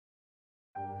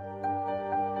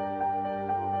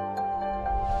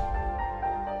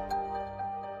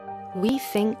We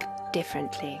think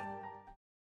differently.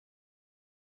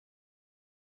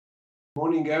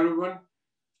 Morning, everyone.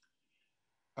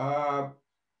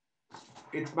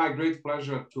 It's my great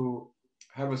pleasure to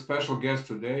have a special guest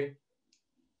today.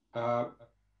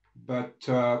 But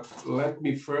let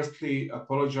me firstly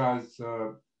apologize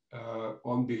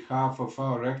on behalf of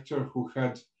our rector who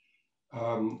had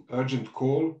urgent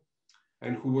call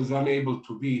and who was unable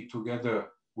to be together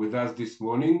with us this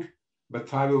morning.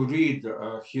 But I will read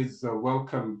his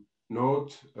welcome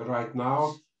note right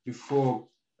now before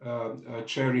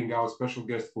chairing our special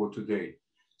guest for today.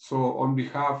 So on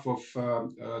behalf of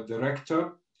the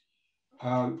rector,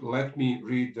 let me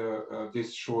read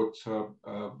this short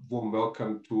warm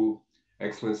welcome to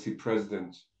Excellency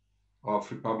President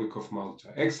of Republic of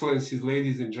Malta. Excellencies,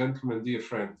 ladies and gentlemen, dear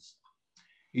friends,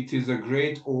 it is a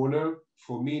great honor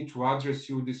for me to address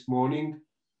you this morning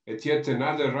at yet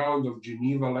another round of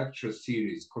Geneva Lecture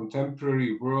Series,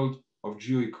 Contemporary World of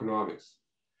Geoeconomics.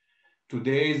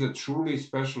 Today is a truly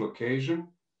special occasion.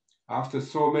 After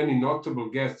so many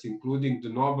notable guests, including the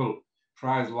Nobel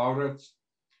Prize laureates,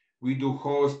 we do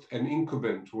host an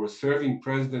incumbent or serving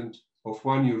president of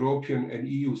one European and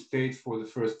EU state for the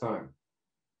first time.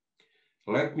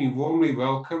 Let me warmly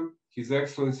welcome His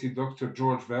Excellency Dr.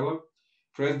 George Vella,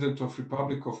 President of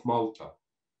Republic of Malta.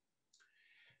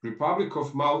 Republic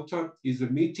of Malta is a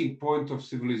meeting point of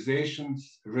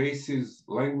civilizations, races,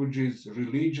 languages,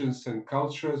 religions, and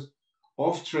cultures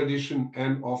of tradition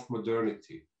and of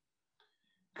modernity.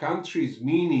 Country's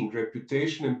meaning,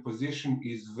 reputation, and position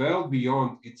is well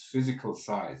beyond its physical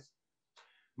size.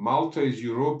 Malta is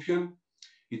European,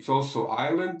 it's also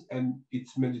island, and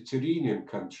it's Mediterranean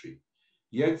country.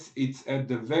 Yet it's at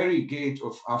the very gate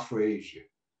of Afro-Asia.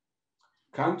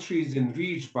 Country is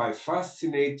enriched by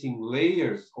fascinating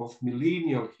layers of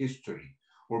millennial history,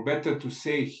 or better to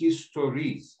say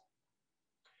histories,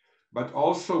 but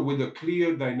also with a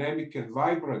clear, dynamic, and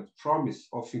vibrant promise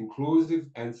of inclusive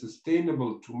and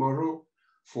sustainable tomorrow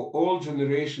for all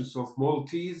generations of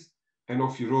Maltese and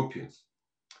of Europeans.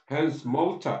 Hence,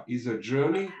 Malta is a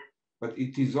journey, but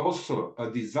it is also a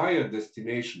desired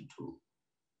destination too.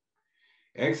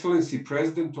 Excellency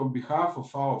President, on behalf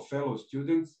of our fellow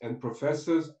students and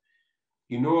professors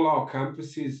in all our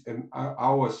campuses and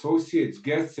our associates,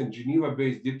 guests, and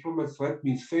Geneva-based diplomats, let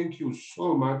me thank you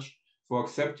so much for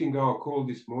accepting our call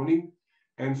this morning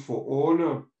and for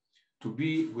honor to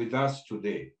be with us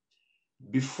today.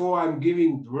 Before I'm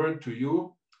giving the word to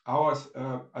you, our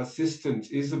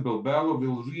assistant Isabel Bello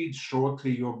will read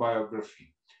shortly your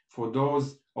biography for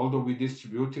those, although we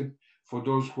distributed, for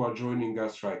those who are joining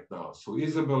us right now. So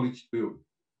Isabel, it's you.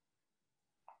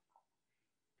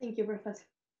 Thank you, Professor.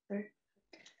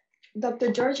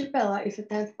 Dr. George Vella is the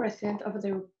 10th President of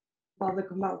the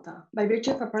Republic of Malta by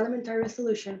virtue of a parliamentary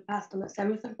resolution passed on the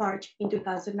 7th of March in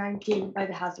 2019 by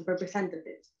the House of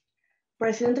Representatives.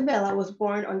 President Vella was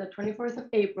born on the 24th of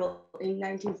April in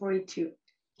 1942.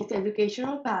 His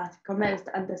educational path commenced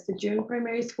at the Sejun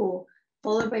Primary School,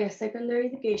 followed by a secondary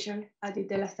education at the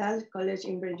De La Salle College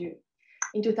in Berlin.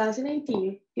 In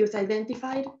 2018, he was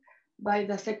identified by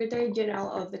the Secretary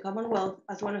General of the Commonwealth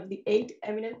as one of the 8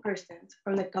 eminent persons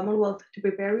from the Commonwealth to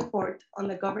prepare a report on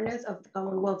the governance of the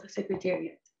Commonwealth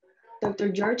Secretariat. Dr.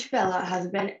 George Vella has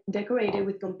been decorated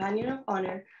with Companion of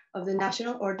Honor of the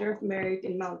National Order of Merit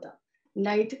in Malta,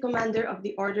 Knight Commander of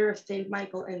the Order of St.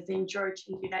 Michael and St. George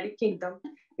in the United Kingdom,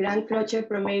 Gran Croce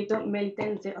Pro Merito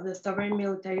Melitense of the Sovereign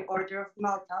Military Order of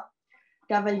Malta,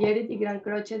 Cavaliere di Gran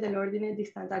Croce dell'Ordine di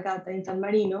Sant'Agata in San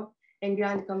Marino, and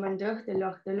Grand Commandeur de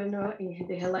l'Ordre de l'Honneur in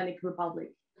the Hellenic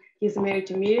Republic. He is married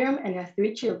to Miriam and has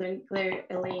 3 children, Claire,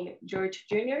 Elaine, George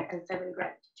Jr., and 7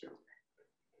 grandchildren.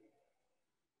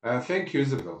 Thank you,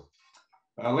 Isabel.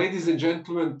 Ladies and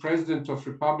gentlemen, President of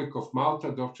Republic of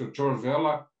Malta, Dr. George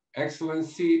Vella,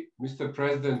 Excellency, Mr.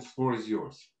 President, the floor is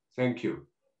yours. Thank you.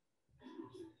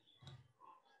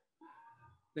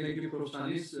 Thank you, Prof.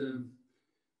 Stanis.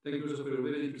 Thank you also for a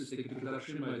very interesting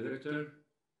introduction, my director,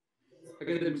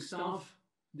 academic staff,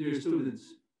 dear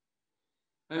students.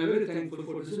 I am very thankful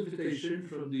for this invitation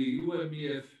from the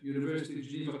UMEF University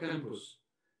Geneva campus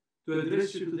to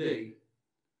address you today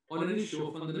on an issue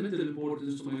of fundamental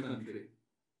importance to my country.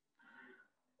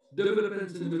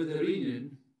 Developments in the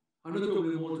Mediterranean are not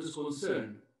only Malta's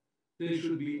concern, they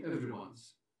should be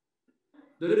everyone's.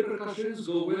 The repercussions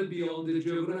go well beyond the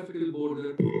geographical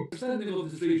border. Understanding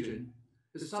of this region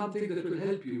is something that will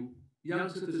help you, young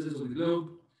citizens of the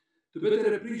globe, to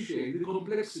better appreciate the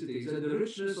complexities and the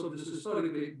richness of this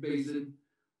historic basin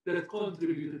that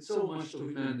contributed so much to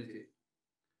humanity.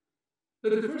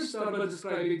 Let me first start by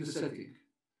describing the setting,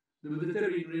 the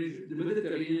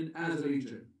Mediterranean as a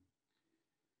region.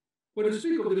 When we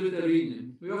speak of the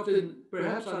Mediterranean, we often,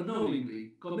 perhaps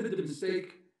unknowingly, commit the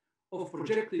mistake of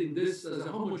projecting this as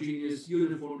a homogeneous,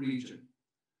 uniform region.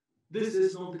 This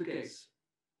is not the case.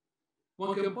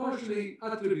 One can partially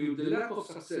attribute the lack of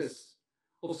success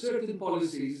of certain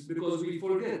policies because we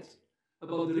forget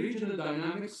about the regional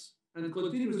dynamics and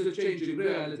continuously changing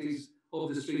realities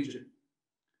of this region.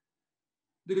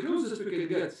 The closest we can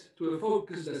get to a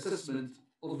focused assessment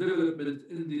of development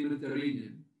in the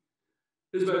Mediterranean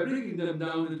is by breaking them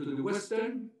down into the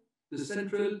Western, the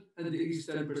Central, and the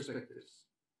Eastern perspectives.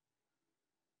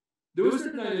 The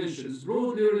Western dimension is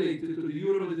broadly related to the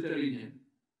Euro-Mediterranean.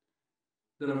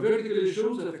 There are vertical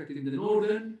issues affecting the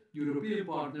Northern European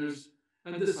partners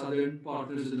and the Southern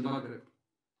partners in the Maghreb.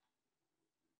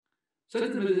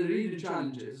 Central Mediterranean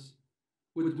challenges,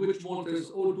 with which Malta is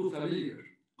all too familiar,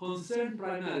 concern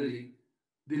primarily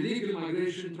the legal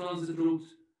migration transit route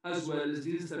as well as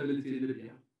the instability in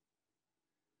Libya.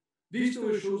 These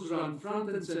two issues run front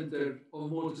and center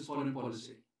of Malta's foreign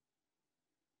policy.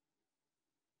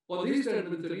 On the eastern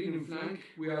Mediterranean flank,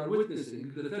 we are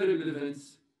witnessing the terrible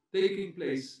events taking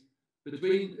place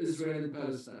between Israel and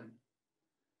Palestine.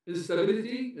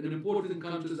 Instability in important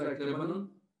countries like Lebanon,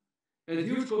 and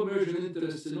huge commercial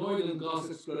interests in oil and gas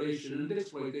exploration and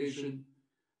exploitation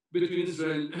between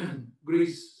Israel,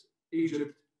 Greece,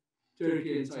 Egypt,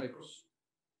 Turkey, and Cyprus.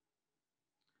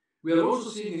 We are also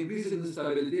seeing increasing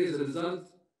instability as a result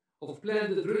of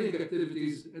planned drilling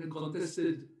activities in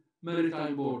contested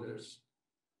maritime borders.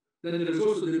 Then there is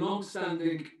also the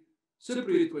long-standing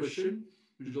Cypriot question,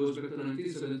 which goes back to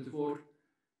 1974,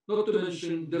 not to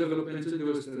mention developments in the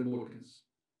Western Balkans.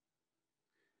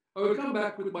 I will come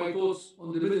back with my thoughts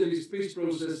on the Middle East peace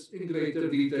process in greater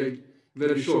detail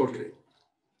very shortly.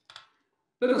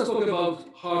 Let us talk about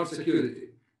hard security.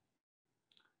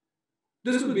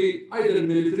 This will be either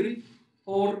military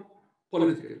or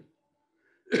political.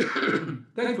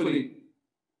 Thankfully,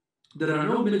 there are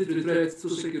no military threats to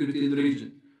security in the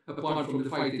region, apart from the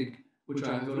fighting, which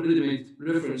I have already made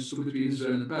reference to between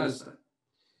Israel and Palestine.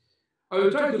 I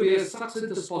will try to be as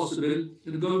succinct as possible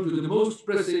in going to the most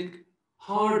pressing,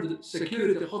 hard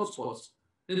security hotspots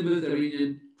in the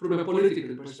Mediterranean from a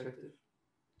political perspective.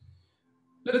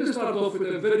 Let us start off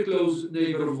with a very close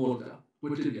neighbor of Malta,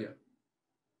 with Libya.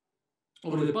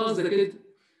 Over the past decade,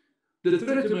 the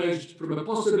threat emerged from a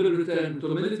possible return to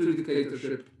a military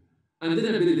dictatorship and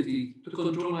inability to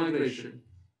control migration.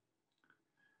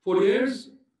 For years,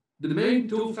 the main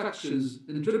two factions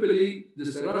in Tripoli, the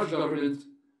Sarraj government,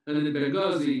 and in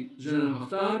Benghazi, General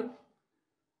Haftar,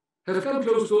 have come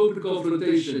close to open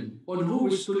confrontation on who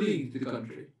is to lead the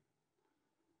country.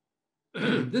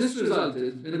 This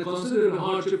resulted in a considerable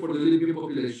hardship for the Libyan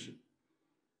population,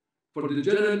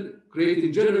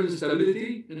 creating general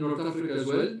instability in North Africa as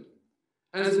well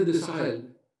as in the Sahel,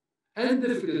 and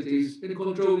difficulties in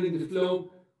controlling the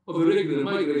flow of irregular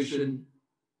migration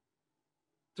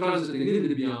transiting in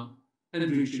Libya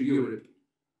and reaching Europe.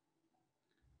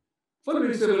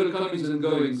 Following several comings and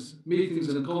goings, meetings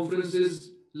and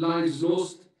conferences, lives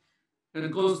lost,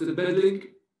 and constant meddling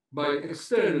by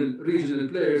external regional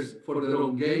players for their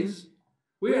own gains,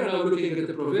 we are now looking at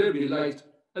the proverbial light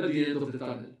at the end of the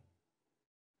tunnel.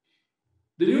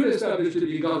 The newly established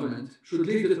Libyan government should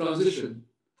lead the transition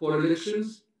for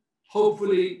elections,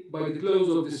 hopefully by the close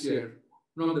of this year,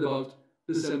 round about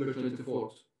December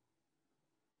 24th.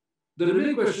 There are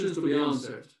many questions to be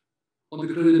answered on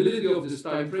the credibility of this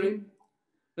time frame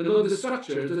and on the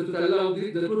structure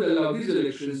that would allow these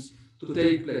elections to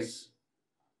take place.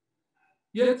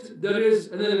 Yet there is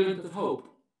an element of hope,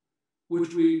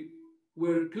 which we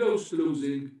were close to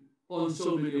losing on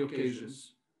so many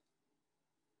occasions.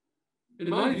 In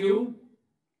my view,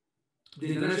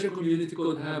 the international community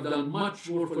could have done much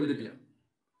more for Libya.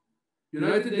 The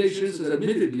United Nations has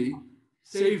admittedly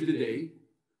saved the day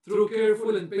through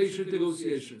careful and patient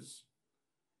negotiations.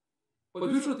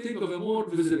 But we should think of a more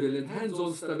visible and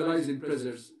hands-on stabilizing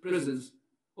presence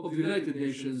of the United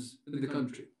Nations in the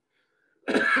country.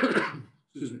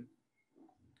 Excuse me.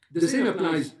 The same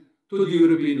applies to the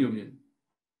European Union.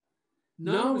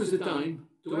 Now is the time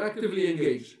to actively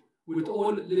engage with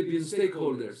all Libyan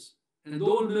stakeholders and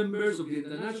all members of the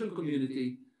international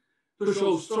community to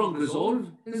show strong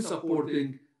resolve in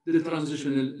supporting the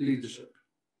transitional leadership.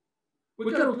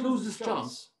 We cannot lose this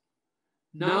chance.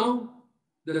 Now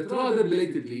that rather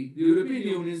belatedly, the European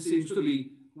Union seems to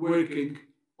be working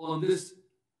on this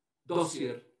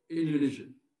dossier in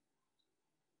unison.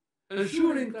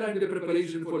 Ensuring timely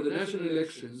preparation for the national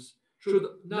elections should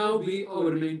now be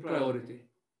our main priority.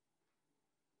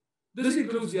 This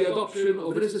includes the adoption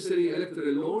of necessary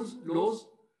electoral laws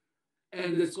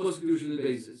and its constitutional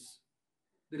basis.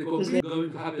 the concrete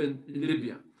going to happen in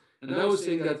Libya. And I was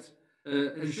saying that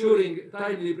ensuring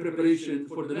timely preparation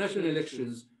for the national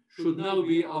elections should now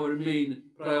be our main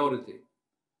priority.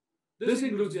 This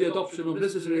includes the adoption of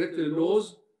necessary electoral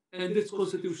laws and its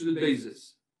constitutional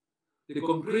basis, the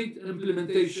concrete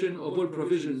implementation of all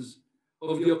provisions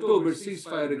of the October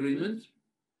ceasefire agreement,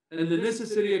 and the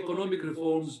necessary economic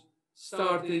reforms,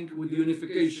 starting with the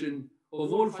unification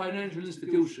of all financial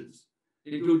institutions,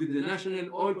 including the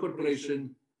National Oil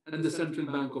Corporation and the Central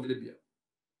Bank of Libya.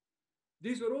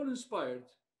 These were all inspired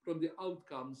from the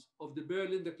outcomes of the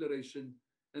Berlin Declaration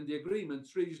and the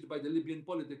agreements reached by the Libyan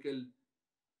political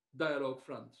dialogue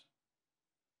front.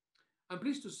 I'm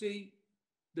pleased to see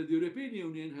that the European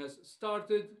Union has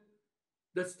stated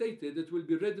it will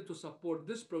be ready to support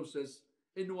this process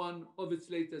in one of its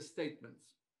latest statements.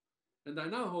 And I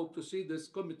now hope to see this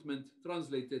commitment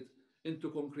translated into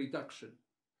concrete action.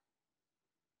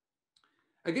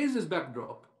 Against this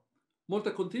backdrop,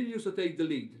 Malta continues to take the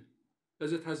lead,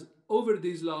 as it has over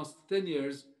these last 10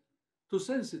 years, to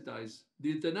sensitize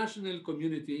the international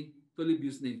community to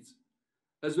Libya's needs,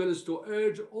 as well as to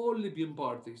urge all Libyan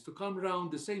parties to come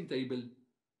round the same table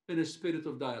in a spirit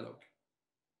of dialogue.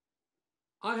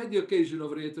 I had the occasion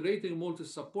of reiterating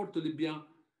Malta's support to Libya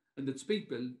and its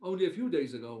people only a few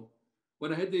days ago,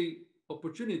 when I had the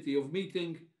opportunity of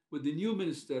meeting with the new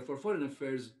Minister for Foreign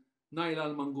Affairs, Naila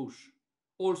Al-Mangoush,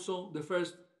 also the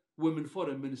first women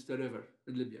foreign minister ever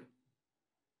in Libya.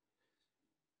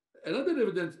 Another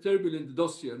evident turbulent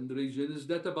dossier in the region is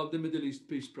that about the Middle East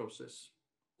peace process,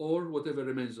 or whatever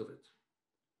remains of it.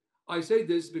 I say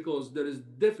this because there is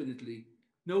definitely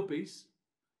no peace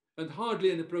and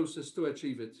hardly any process to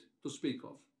achieve it to speak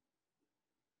of.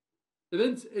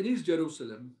 Events in East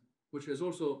Jerusalem, which has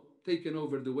also taken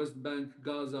over the West Bank,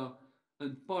 Gaza,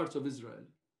 and parts of Israel,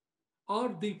 are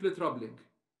deeply troubling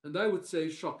and I would say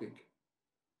shocking.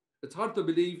 It's hard to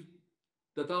believe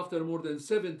that after more than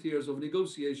 70 years of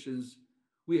negotiations,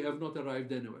 we have not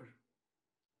arrived anywhere.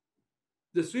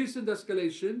 This recent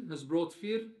escalation has brought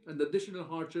fear and additional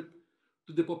hardship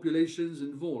to the populations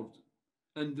involved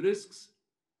and risks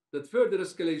that further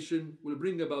escalation will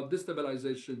bring about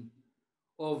destabilization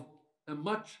of a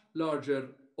much larger,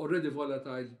 already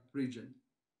volatile region.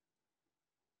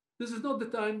 This is not the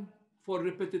time for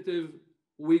repetitive,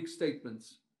 weak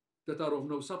statements that are of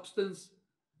no substance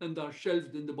and are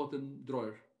shelved in the bottom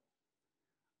drawer.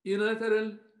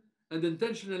 Unilateral and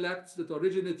intentional acts that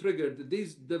originally triggered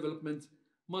these developments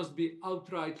must be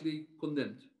outrightly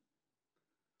condemned.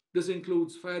 This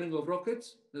includes firing of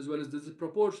rockets, as well as the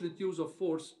disproportionate use of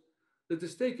force that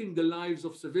is taking the lives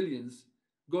of civilians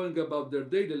going about their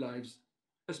daily lives,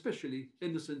 especially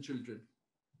innocent children.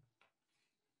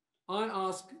 I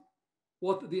ask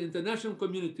what the international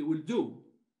community will do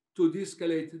to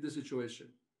de-escalate the situation.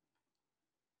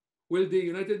 Will the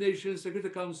United Nations Security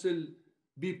Council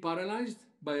be paralyzed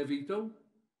by a veto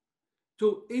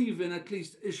to even at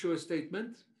least issue a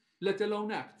statement, let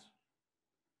alone act?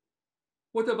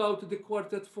 What about the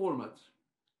Quartet format,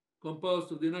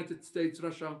 composed of the United States,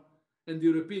 Russia, and the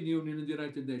European Union and the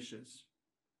United Nations?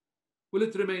 Will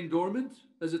it remain dormant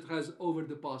as it has over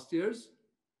the past years?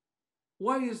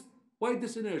 Why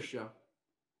this inertia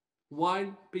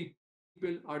while people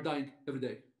are dying every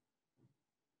day?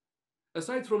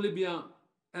 Aside from Libya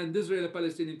and the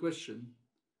Israeli-Palestinian question,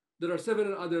 there are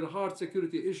several other hard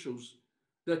security issues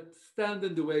that stand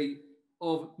in the way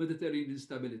of Mediterranean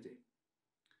stability.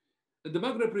 In the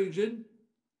Maghreb region,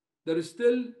 there is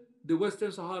still the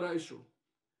Western Sahara issue,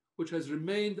 which has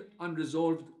remained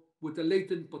unresolved with a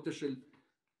latent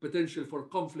potential for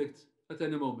conflict at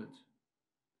any moment.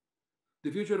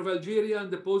 The future of Algeria and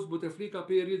the post-Bouteflika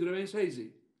period remains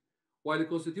hazy, while a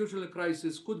constitutional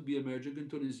crisis could be emerging in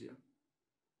Tunisia.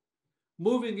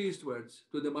 Moving eastwards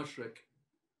to the Mashreq,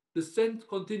 dissent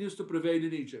continues to prevail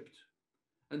in Egypt,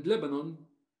 and Lebanon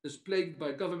is plagued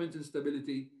by government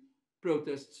instability,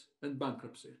 protests, and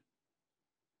bankruptcy.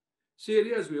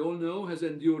 Syria, as we all know, has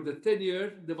endured a 10-year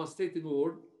devastating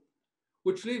war,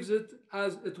 which leaves it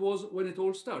as it was when it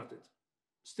all started,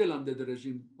 still under the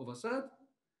regime of Assad,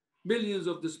 millions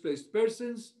of displaced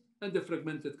persons, and a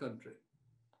fragmented country.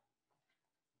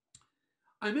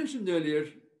 I mentioned earlier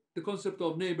the concept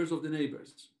of neighbors of the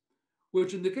neighbors,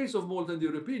 which in the case of Malta and the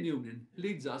European Union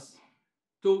leads us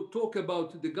to talk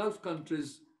about the Gulf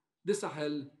countries, the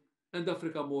Sahel, and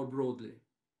Africa more broadly.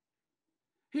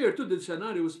 Here too, the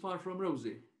scenario is far from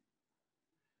rosy.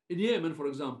 In Yemen, for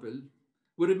example,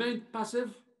 we remained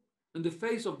passive in the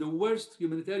face of the worst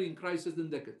humanitarian crisis in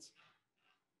decades.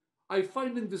 I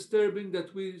find it disturbing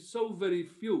that we so very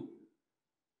few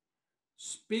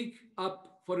speak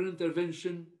up for an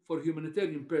intervention for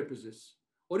humanitarian purposes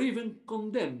or even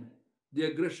condemn the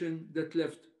aggression that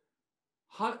left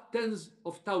tens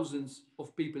of thousands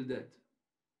of people dead.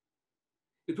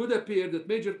 It would appear that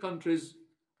major countries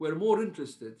were more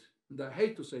interested, and I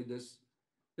hate to say this,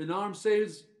 in arms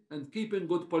sales and keeping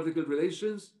good political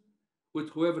relations with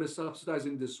whoever is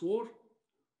subsidizing this war,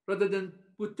 rather than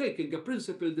with taking a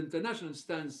principled international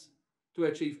stance to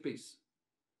achieve peace.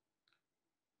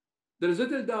 There is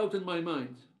little doubt in my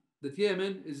mind that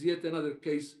Yemen is yet another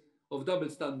case of double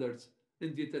standards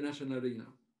in the international arena.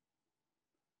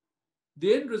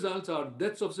 The end results are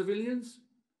deaths of civilians,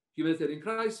 humanitarian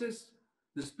crisis,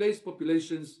 displaced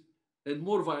populations, and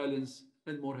more violence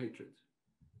and more hatred.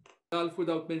 Gulf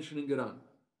without mentioning Iran.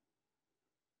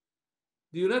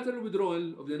 The unilateral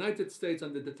withdrawal of the United States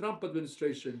under the Trump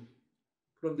administration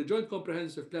from the Joint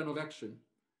Comprehensive Plan of Action,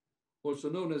 also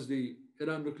known as the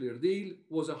Iran nuclear deal,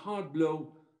 was a hard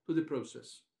blow to the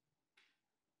process.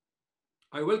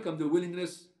 I welcome the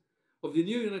willingness of the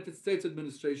new United States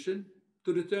administration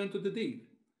to return to the deal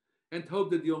and hope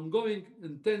that the ongoing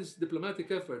intense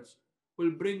diplomatic efforts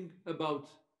will bring about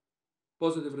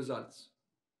positive results.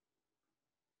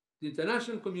 The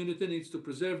international community needs to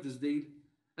preserve this deal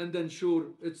and ensure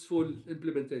its full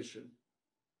implementation.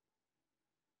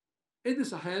 In the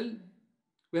Sahel,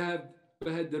 we had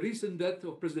the recent death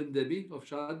of President Deby of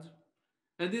Chad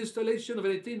and the installation of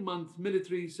an 18-month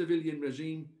military civilian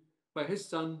regime by his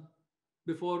son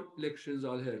before elections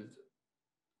are held.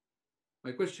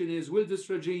 My question is, will this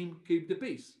regime keep the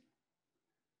peace?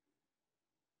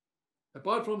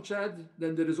 Apart from Chad,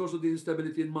 then there is also the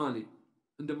instability in Mali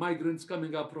and the migrants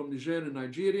coming up from Niger and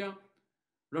Nigeria,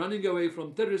 running away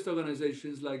from terrorist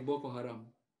organizations like Boko Haram.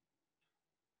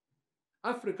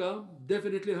 Africa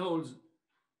definitely holds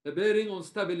a bearing on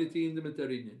stability in the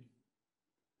Mediterranean.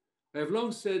 I have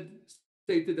long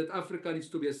stated that Africa needs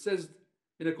to be assessed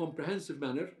in a comprehensive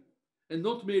manner and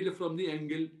not merely from the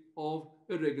angle of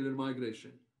irregular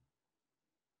migration.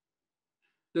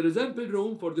 There is ample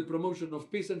room for the promotion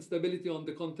of peace and stability on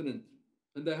the continent,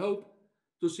 and I hope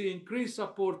to see increased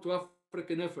support to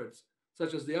African efforts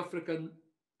such as the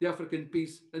African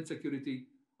peace and security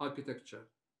architecture.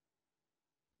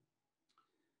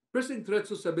 Pressing threats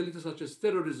to stability such as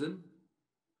terrorism,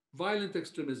 violent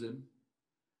extremism,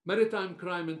 maritime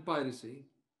crime and piracy,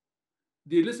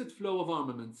 the illicit flow of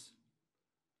armaments,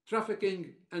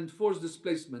 trafficking and forced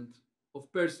displacement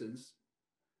of persons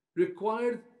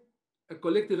required a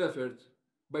collective effort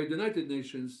by the United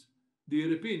Nations, the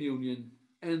European Union,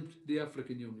 and the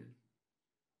African Union.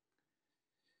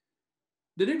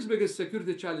 The next biggest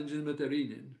security challenge in the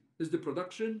Mediterranean is the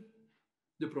production,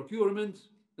 the procurement,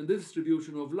 and the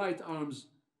distribution of light arms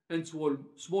and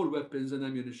small weapons and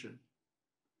ammunition.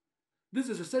 This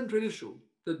is a central issue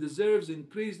that deserves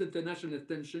increased international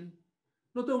attention,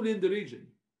 not only in the region,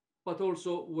 but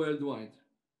also worldwide.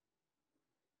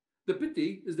 The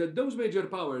pity is that those major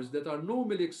powers that are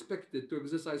normally expected to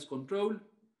exercise control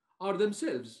are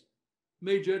themselves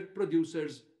major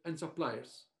producers and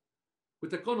suppliers,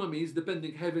 with economies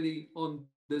depending heavily on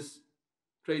this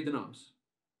trade in arms.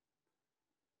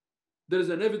 There is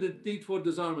an evident need for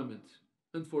disarmament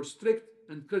and for strict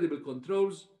and credible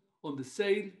controls on the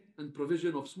sale and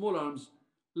provision of small arms,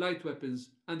 light weapons,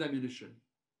 and ammunition.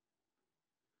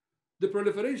 The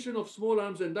proliferation of small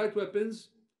arms and light weapons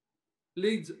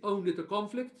leads only to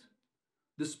conflict,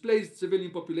 displaced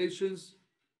civilian populations,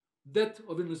 death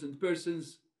of innocent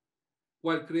persons,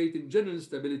 while creating general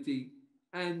instability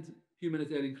and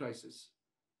humanitarian crisis.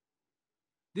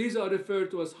 These are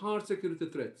referred to as hard security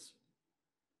threats,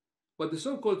 but the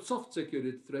so-called soft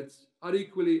security threats are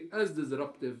equally as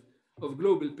disruptive of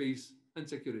global peace and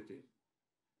security.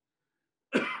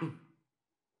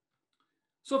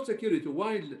 Soft security,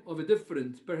 while of a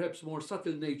different, perhaps more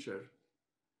subtle nature,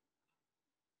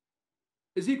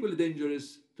 is equally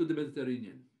dangerous to the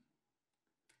Mediterranean.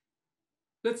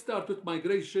 Let's start with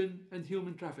migration and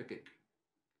human trafficking.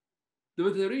 The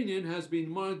Mediterranean has been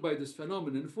marked by this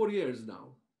phenomenon for years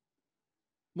now.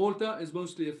 Malta is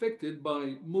mostly affected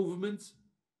by movements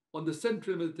on the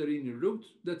central Mediterranean route,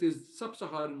 that is,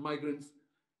 sub-Saharan migrants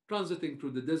transiting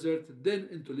through the desert, then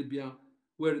into Libya,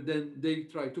 where then they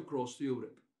try to cross to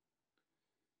Europe.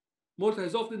 Malta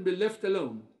has often been left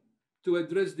alone to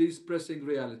address these pressing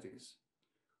realities,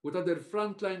 with other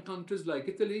frontline countries like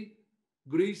Italy,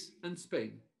 Greece, and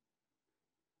Spain,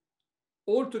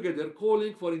 all together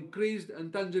calling for increased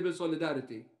and tangible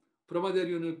solidarity from other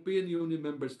European Union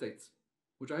member states,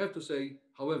 which I have to say,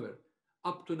 however,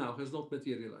 up to now has not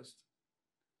materialized.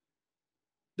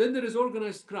 Then there is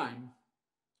organized crime,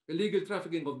 illegal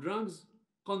trafficking of drugs,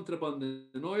 contraband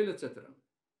in oil, etc.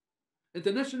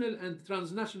 International and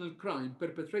transnational crime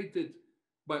perpetrated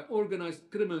by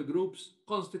organized criminal groups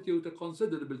constitute a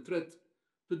considerable threat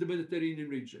to the Mediterranean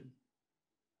region.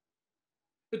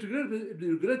 It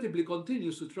regrettably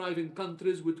continues to thrive in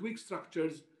countries with weak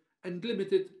structures and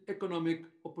limited economic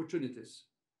opportunities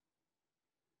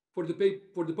for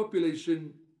the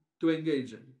population to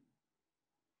engage in.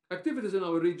 Activities in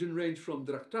our region range from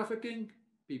drug trafficking,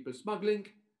 people smuggling,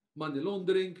 money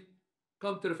laundering,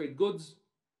 counterfeit goods,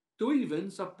 to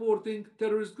even supporting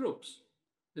terrorist groups,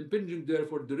 impinging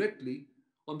therefore directly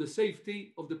on the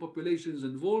safety of the populations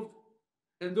involved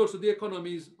and also the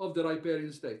economies of the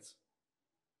riparian states.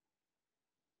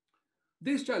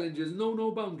 These challenges know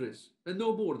no boundaries and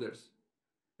no borders,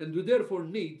 and we therefore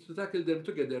need to tackle them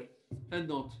together and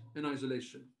not in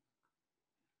isolation.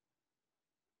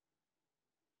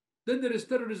 Then there is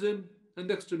terrorism and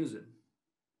extremism.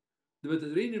 The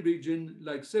Mediterranean region,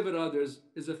 like several others,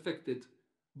 is affected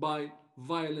by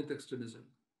violent extremism.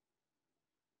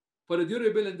 For a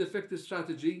durable and effective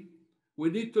strategy, we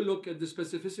need to look at the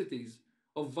specificities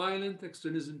of violent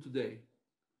extremism today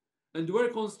and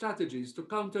work on strategies to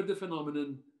counter the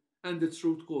phenomenon and its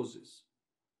root causes.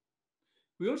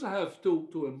 We also have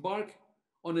to embark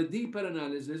on a deeper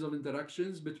analysis of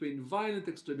interactions between violent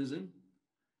extremism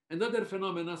and other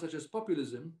phenomena such as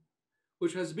populism,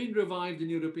 which has been revived in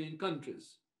European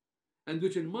countries, and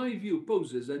which in my view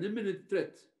poses an imminent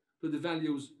threat to the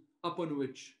values upon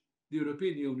which the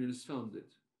European Union is founded.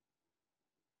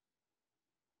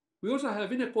 We also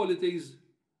have inequalities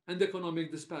and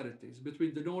economic disparities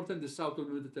between the north and the south of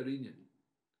the Mediterranean.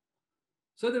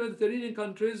 Southern Mediterranean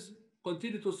countries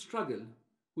continue to struggle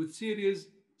with serious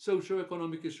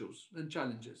socio-economic issues and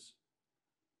challenges.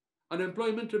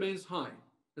 Unemployment remains high,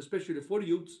 especially for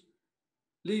youths,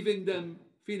 leaving them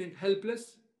feeling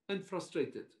helpless and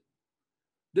frustrated.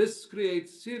 This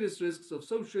creates serious risks of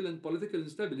social and political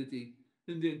instability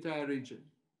in the entire region.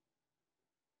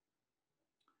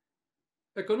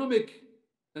 Economic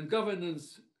and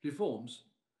governance reforms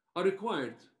are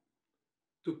required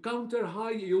to counter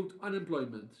high youth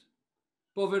unemployment,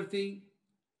 poverty,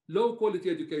 low quality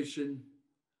education,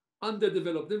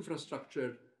 underdeveloped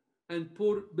infrastructure, and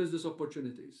poor business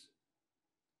opportunities.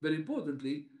 Very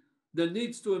importantly, there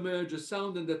needs to emerge a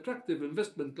sound and attractive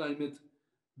investment climate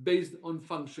based on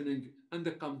functioning and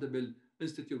accountable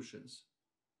institutions.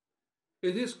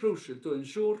 It is crucial to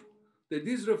ensure that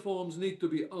these reforms need to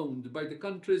be owned by the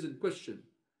countries in question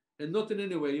and not in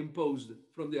any way imposed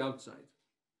from the outside.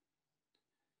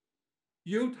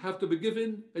 Youth have to be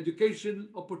given educational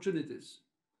opportunities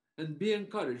and be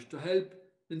encouraged to help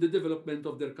in the development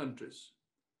of their countries.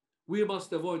 We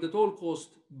must avoid at all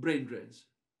costs brain drains.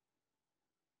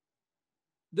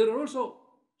 There are also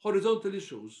horizontal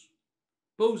issues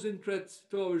posing threats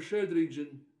to our shared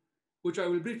region, which I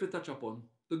will briefly touch upon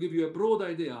to give you a broad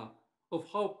idea of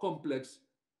how complex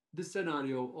this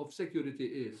scenario of security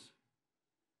is.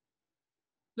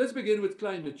 Let's begin with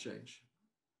climate change,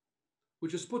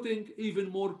 which is putting even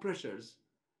more pressures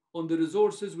on the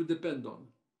resources we depend on,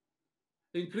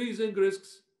 increasing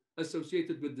risks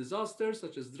associated with disasters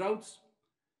such as droughts,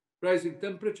 rising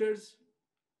temperatures,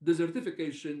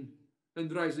 desertification,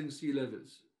 and rising sea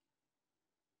levels.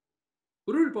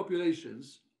 Rural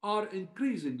populations are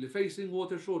increasingly facing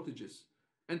water shortages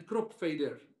and crop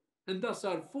failure, and thus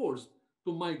are forced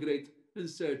to migrate in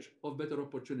search of better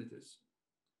opportunities.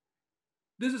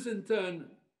 This in turn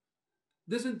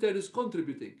is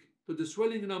contributing to the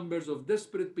swelling numbers of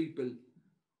desperate people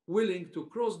willing to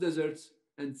cross deserts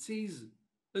and seas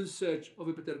in search of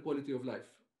a better quality of life.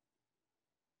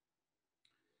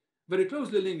 Very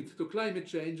closely linked to climate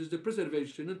change is the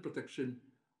preservation and protection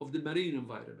of the marine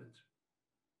environment.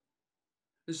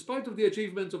 In spite of the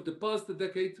achievements of the past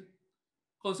decade,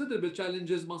 considerable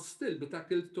challenges must still be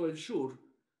tackled to ensure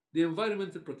the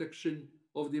environmental protection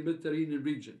of the Mediterranean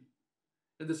region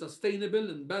and the sustainable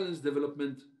and balanced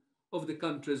development of the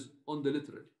countries on the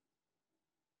littoral.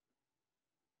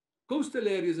 Coastal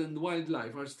areas and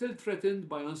wildlife are still threatened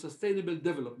by unsustainable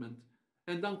development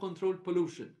and uncontrolled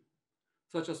pollution,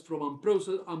 such as from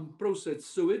unprocessed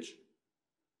sewage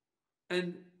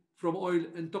and from oil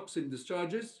and toxic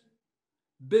discharges,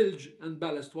 bilge and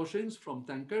ballast washings from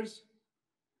tankers,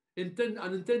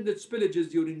 unintended spillages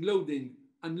during loading,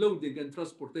 unloading and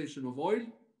transportation of oil,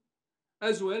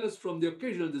 as well as from the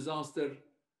occasional disaster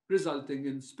resulting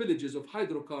in spillages of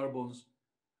hydrocarbons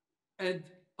and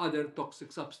other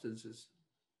toxic substances.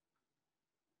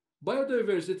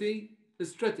 Biodiversity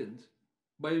is threatened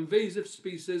by invasive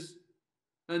species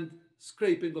and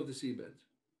scraping of the seabed.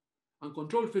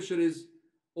 Uncontrolled fisheries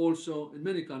also in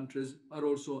many countries are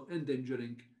also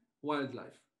endangering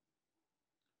wildlife.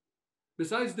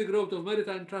 Besides the growth of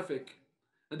maritime traffic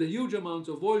and the huge amounts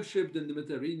of oil shipped in the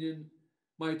Mediterranean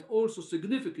might also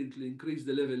significantly increase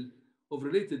the level of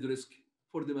related risk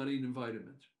for the marine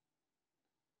environment.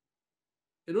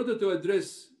 In order to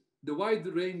address the wide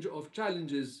range of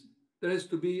challenges, there has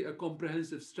to be a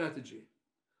comprehensive strategy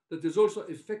that is also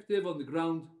effective on the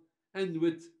ground and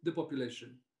with the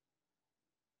population.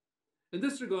 In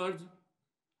this regard,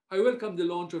 I welcome the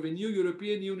launch of a new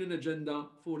European Union agenda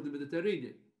for the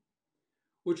Mediterranean,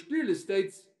 which clearly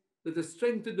states that a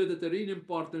strengthened Mediterranean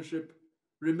partnership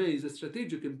remains a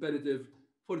strategic imperative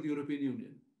for the European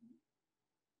Union.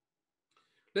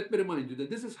 Let me remind you that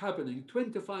this is happening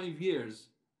 25 years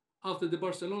after the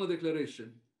Barcelona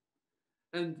Declaration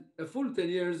and a full 10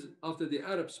 years after the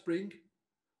Arab Spring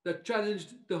that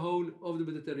challenged the whole of the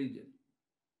Mediterranean.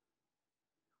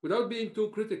 Without being too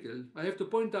critical, I have to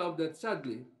point out that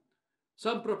sadly,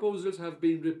 some proposals have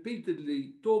been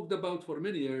repeatedly talked about for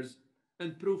many years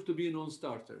and proved to be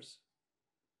non-starters.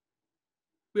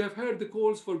 We have heard the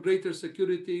calls for greater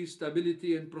security,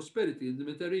 stability, and prosperity in the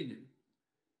Mediterranean.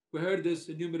 We heard this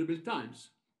innumerable times,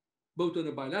 both on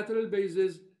a bilateral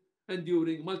basis and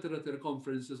during multilateral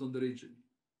conferences on the region.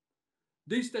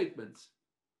 These statements,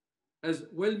 as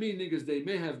well-meaning as they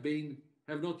may have been,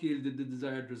 have not yielded the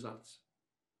desired results.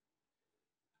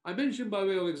 I mentioned by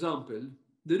way of example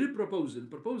the new proposal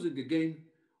proposing again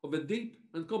of a deep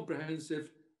and comprehensive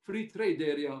free trade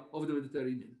area of the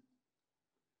Mediterranean.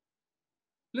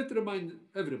 Let's remind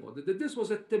everybody that this was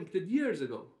attempted years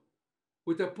ago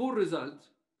with a poor result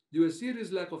due to a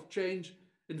serious lack of change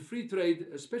in free trade,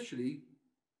 especially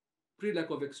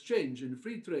lack of exchange in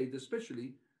free trade,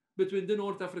 especially between the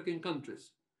North African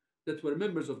countries that were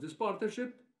members of this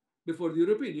partnership before the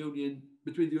European Union,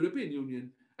 between the European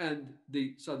Union and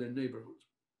the southern neighborhood.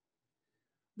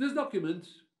 This document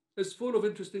is full of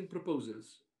interesting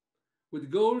proposals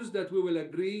with goals that we will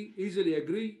easily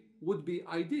agree would be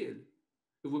ideal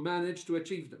if we manage to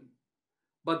achieve them,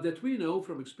 but that we know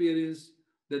from experience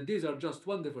that these are just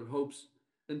wonderful hopes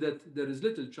and that there is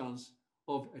little chance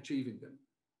of achieving them.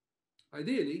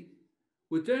 Ideally,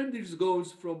 we turn these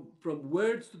goals from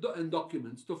words and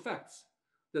documents to facts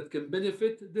that can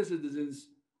benefit the citizens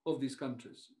of these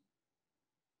countries.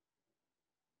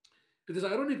 It is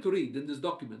ironic to read in this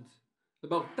document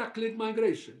about tackling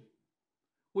migration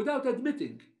without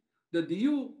admitting that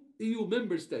the EU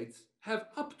member states have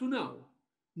up to now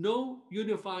no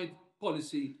unified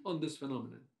policy on this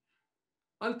phenomenon.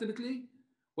 Ultimately,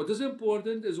 what is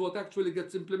important is what actually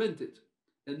gets implemented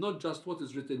and not just what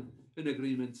is written in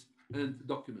agreements and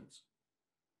documents.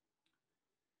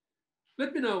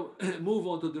 Let me now move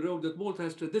on to the role that Malta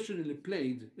has traditionally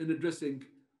played in addressing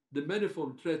the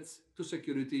manifold threats to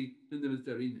security in the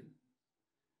Mediterranean.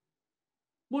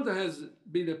 Malta has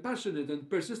been a passionate and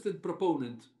persistent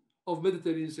proponent of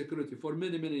Mediterranean security for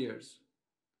many, many years.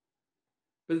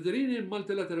 Mediterranean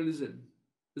multilateralism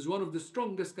is one of the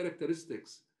strongest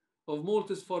characteristics of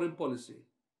Malta's foreign policy,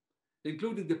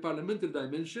 including the parliamentary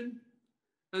dimension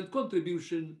and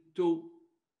contribution to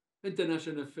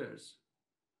international affairs.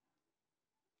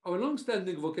 Our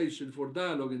long-standing vocation for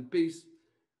dialogue and peace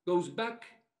goes back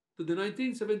to the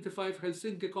 1975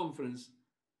 Helsinki Conference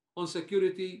on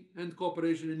Security and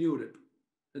Cooperation in Europe,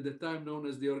 at the time known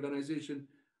as the Organization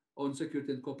on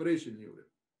Security and Cooperation in Europe.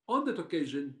 On that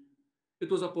occasion, it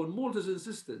was upon Malta's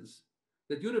insistence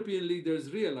that European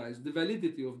leaders realized the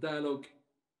validity of dialogue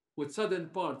with southern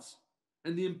parts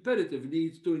and the imperative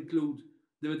need to include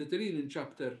the Mediterranean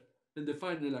chapter in the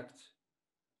final act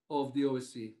of the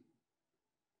OSCE.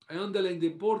 I underline the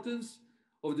importance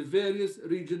of the various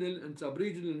regional and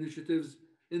sub-regional initiatives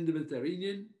in the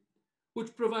Mediterranean,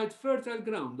 which provide fertile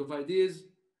ground of ideas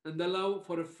and allow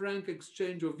for a frank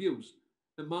exchange of views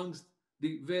amongst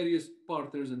the various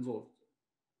partners involved.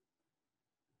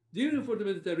 The Union for the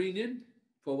Mediterranean,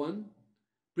 for one,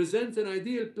 presents an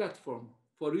ideal platform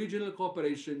for regional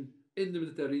cooperation in the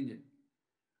Mediterranean,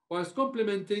 whilst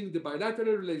complementing the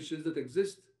bilateral relations that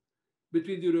exist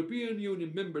between the European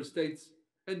Union member states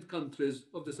and countries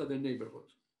of the southern neighborhood.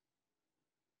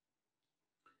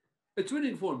 Its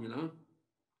winning formula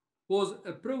was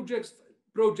a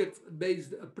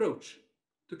project-based approach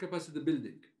to capacity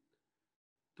building,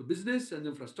 to business and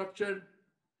infrastructure,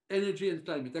 energy and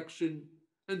climate action,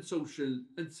 and social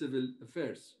and civil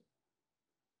affairs.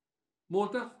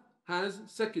 Malta has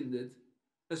seconded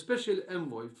a special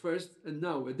envoy first and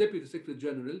now a Deputy Secretary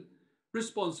General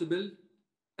responsible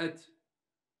at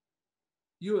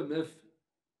UMEF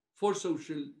for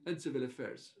social and civil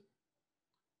affairs.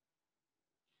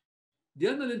 The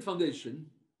Anna Foundation,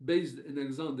 based in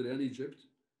Alexandria in Egypt,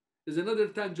 is another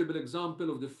tangible example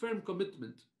of the firm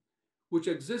commitment which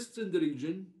exists in the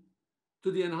region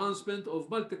to the enhancement of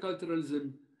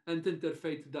multiculturalism and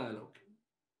interfaith dialogue.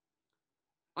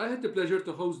 I had the pleasure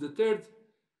to host the third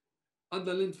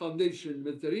Anna Lindh Foundation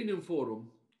Mediterranean Forum,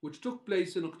 which took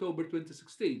place in October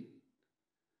 2016.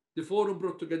 The forum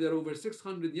brought together over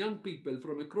 600 young people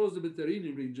from across the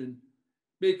Mediterranean region,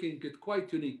 making it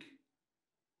quite unique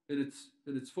in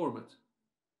its format.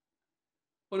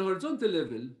 On a horizontal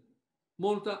level,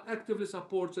 Malta actively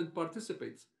supports and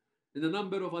participates in a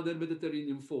number of other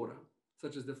Mediterranean fora,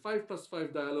 such as the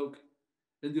 5+5 dialogue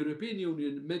and the European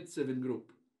Union Med7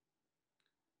 group.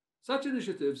 Such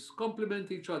initiatives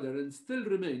complement each other and still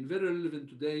remain very relevant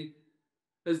today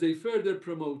as they further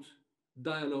promote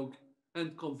dialogue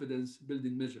and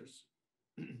confidence-building measures.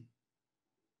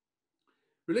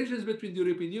 Relations between the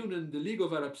European Union and the League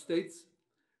of Arab States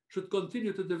should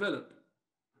continue to develop.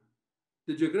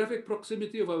 The geographic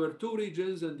proximity of our two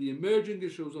regions and the emerging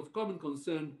issues of common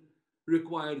concern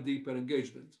require deeper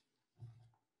engagement.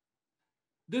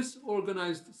 This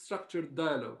organized, structured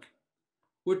dialogue,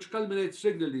 which culminates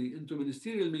regularly into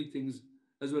ministerial meetings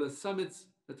as well as summits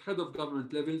at head of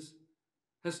government levels,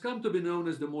 has come to be known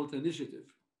as the Malta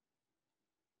Initiative.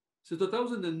 Since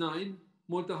 2009,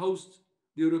 Malta hosts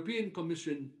the European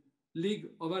Commission League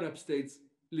of Arab States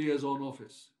Liaison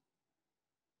Office.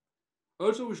 I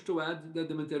also wish to add that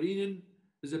the Mediterranean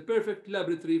is a perfect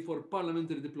laboratory for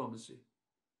parliamentary diplomacy.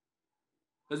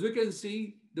 As we can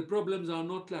see, the problems are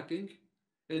not lacking,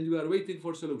 and we are waiting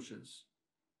for solutions.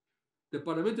 The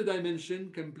parliamentary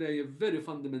dimension can play a very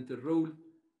fundamental role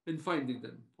in finding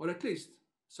them, or at least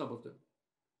some of them.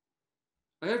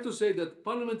 I have to say that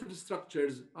parliamentary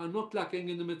structures are not lacking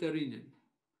in the Mediterranean.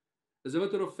 As a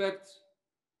matter of fact,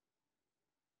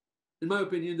 in my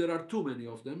opinion, there are too many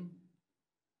of them,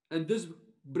 and this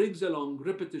brings along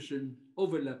repetition,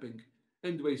 overlapping,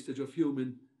 and wastage of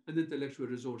human and intellectual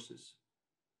resources.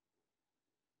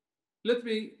 Let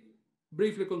me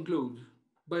briefly conclude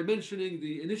by mentioning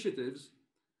the initiatives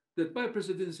that my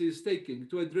presidency is taking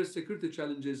to address security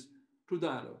challenges through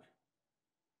dialogue.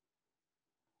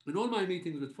 In all my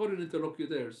meetings with foreign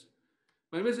interlocutors,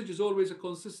 my message is always a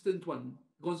consistent one,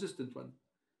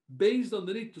 based on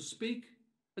the need to speak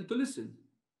and to listen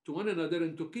to one another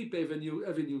and to keep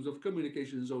avenues of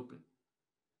communications open.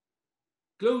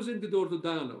 Closing the door to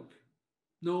dialogue,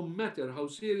 no matter how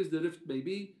serious the rift may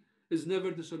be, is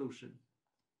never the solution.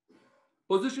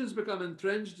 Positions become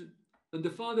entrenched, and the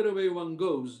farther away one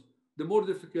goes, the more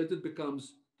difficult it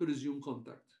becomes to resume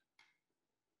contact.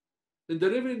 In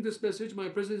delivering this message, my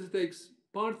presidency takes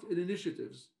part in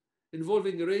initiatives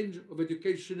involving a range of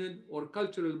educational or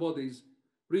cultural bodies,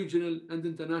 regional and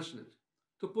international,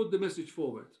 to put the message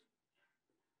forward.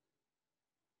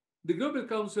 The Global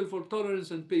Council for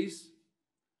Tolerance and Peace,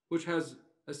 which has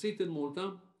a seat in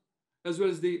Malta, as well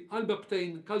as the Al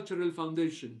Babtain Cultural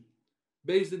Foundation,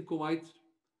 based in Kuwait,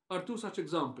 are two such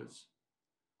examples.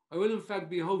 I will in fact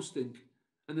be hosting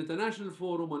an international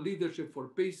forum on leadership for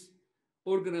peace,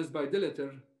 organized by the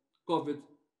latter, COVID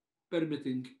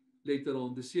permitting, later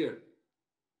on this year.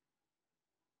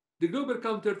 The Global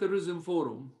Counterterrorism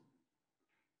Forum,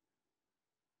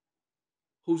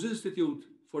 whose Institute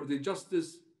for the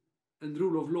Justice and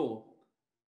Rule of Law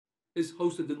is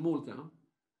hosted in Malta,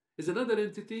 is another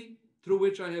entity through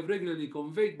which I have regularly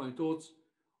conveyed my thoughts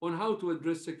on how to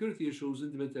address security issues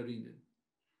in the Mediterranean.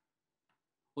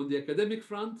 On the academic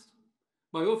front,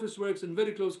 my office works in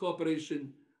very close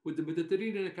cooperation with the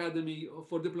Mediterranean Academy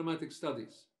for Diplomatic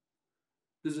Studies.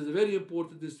 This is a very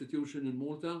important institution in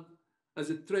Malta, as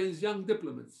it trains young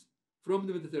diplomats from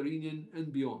the Mediterranean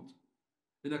and beyond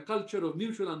in a culture of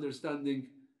mutual understanding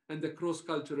and a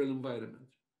cross-cultural environment.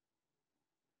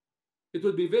 It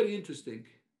would be very interesting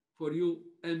for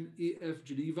UMEF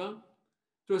Geneva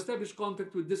to establish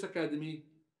contact with this academy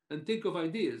and think of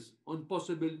ideas on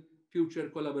possible future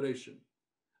collaboration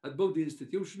at both the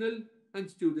institutional and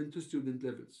student-to-student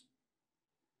levels.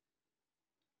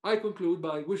 I conclude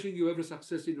by wishing you every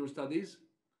success in your studies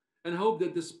and hope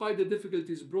that despite the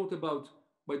difficulties brought about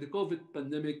by the COVID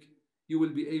pandemic, you will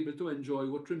be able to enjoy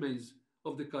what remains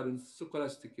of the current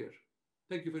scholastic year.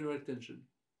 Thank you for your attention.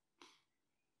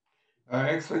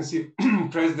 Excellency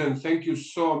President, thank you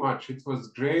so much. It was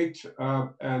great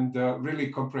and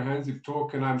really comprehensive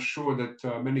talk, and I'm sure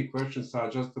that many questions are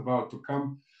just about to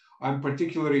come. I'm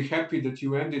particularly happy that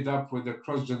you ended up with a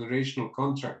cross-generational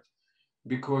contract,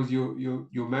 because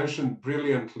you mentioned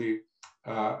brilliantly,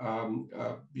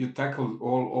 you tackled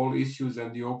all issues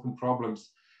and the open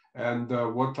problems. And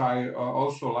what I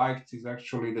also liked is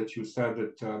actually that you said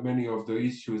that many of the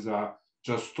issues are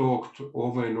just talked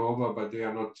over and over, but they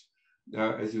are not,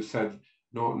 as you said,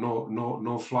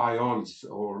 no fly-ons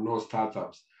or no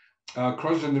startups.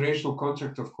 Cross-generational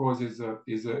contract, of course, is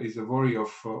a worry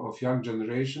of young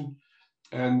generation.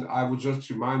 And I would just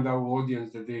remind our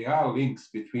audience that there are links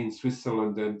between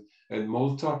Switzerland and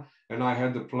Malta. And I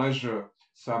had the pleasure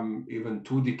even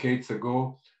 2 decades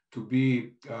ago to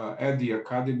be at the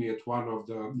academy at one of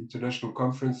the international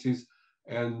conferences.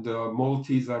 And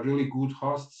Maltese are really good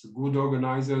hosts, good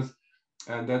organizers,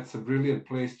 and that's a brilliant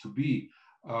place to be.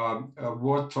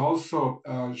 What also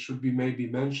should be maybe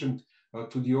mentioned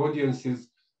to the audience is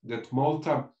that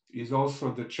Malta is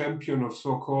also the champion of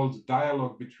so-called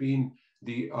dialogue between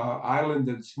the island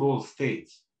and small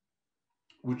states,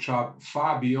 which are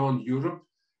far beyond Europe.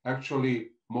 Actually,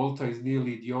 Malta is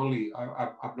nearly the only,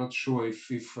 I'm not sure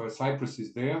if Cyprus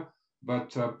is there,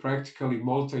 but practically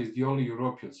Malta is the only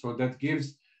European. So that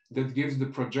gives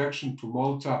the projection to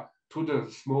Malta, to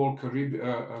the small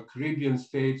Caribbean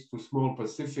states, to small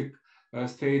Pacific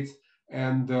states.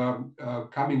 And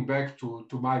coming back to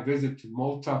my visit to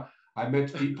Malta, I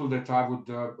met people that I would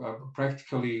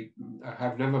practically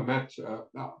have never met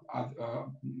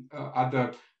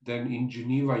other than in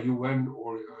Geneva UN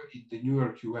or in the New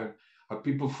York UN.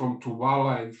 People from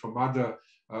Tuvalu and from other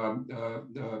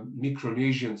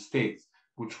Micronesian states,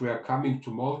 which were coming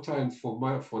to Malta, and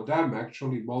for them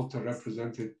actually Malta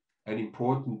represented an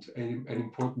important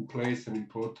place, an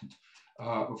important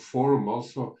forum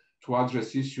also to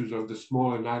address issues of the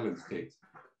small and island states.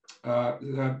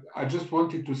 I just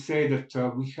wanted to say that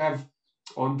we have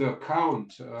on the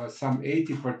account some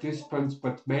 80 participants,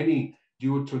 but many,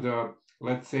 due to the,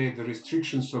 let's say, the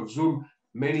restrictions of Zoom,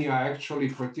 many are actually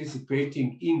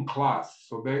participating in class.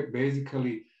 So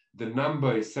basically, the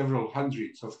number is several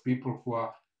hundreds of people who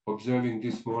are observing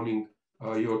this morning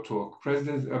your talk.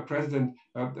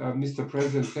 Mr.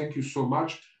 President, thank you so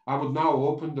much. I would now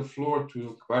open the floor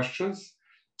to questions.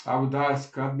 I would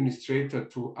ask administrator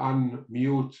to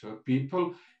unmute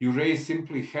people. You raise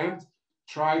simply hand.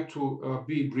 Try to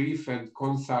be brief and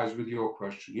concise with your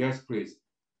question. Yes, please.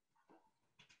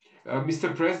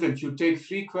 Mr. President, you take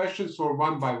 3 questions or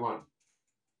one by one?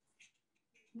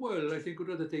 Well, I think we'd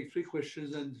rather take 3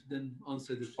 questions and then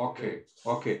answer the 3. Okay,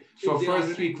 okay. So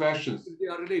first 3 questions. They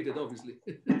are related, obviously.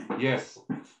 Yes.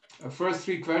 First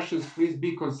 3 questions, please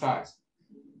be concise.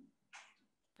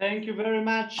 Thank you very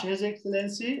much, His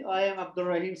Excellency. I am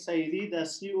Abdurrahim Saidi, the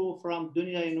CEO from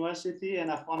Dunya University in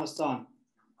Afghanistan.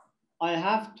 I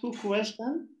have 2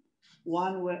 questions,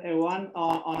 one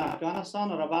on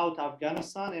Afghanistan or about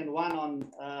Afghanistan, and one on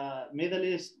Middle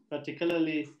East,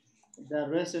 particularly the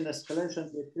recent escalation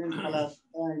between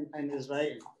Palestine and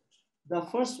Israel. The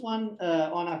first one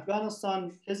on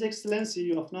Afghanistan, His Excellency,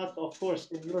 you have not, of course,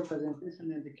 in your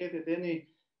presentation indicated any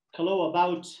clue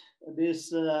about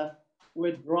this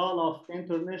withdrawal of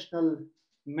international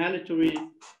military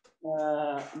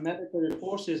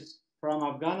forces from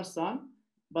Afghanistan.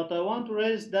 But I want to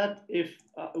raise that if,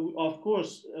 of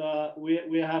course,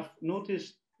 we have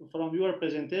noticed from your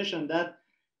presentation that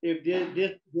if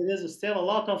there is still a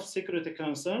lot of security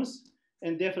concerns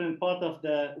in different parts of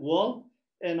the world,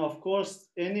 and of course,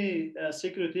 any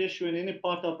security issue in any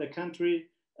part of the country,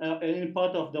 any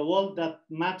part of the world, that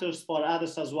matters for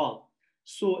others as well.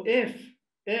 So if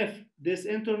this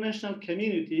international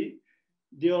community,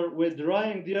 they are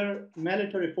withdrawing their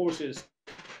military forces,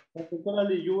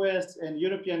 particularly US and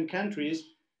European countries,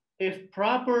 if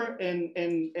proper and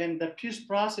the peace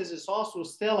process is also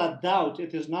still a doubt,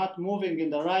 it is not moving in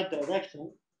the right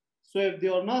direction. So if they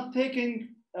are not taking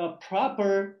a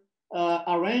proper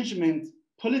arrangement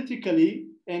politically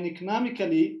and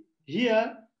economically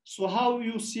here, so how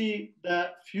you see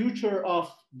the future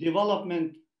of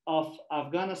development of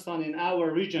Afghanistan in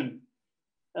our region?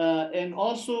 And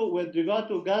also with regard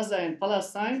to Gaza and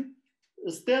Palestine,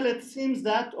 still it seems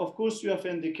that, of course, you have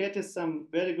indicated some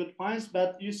very good points,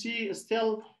 but you see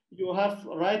still you have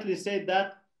rightly said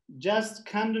that just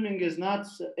condemning is not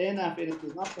enough and it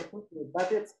is not sufficient,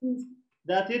 but it seems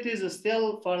that it is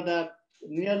still for the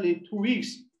nearly 2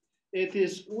 weeks, it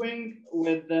is going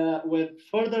with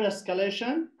further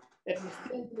escalation, and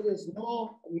still there is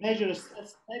no measures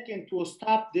taken to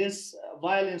stop this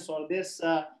violence or this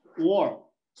war.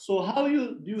 So how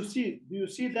do you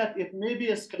see that it may be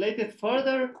escalated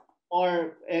further,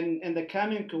 or in the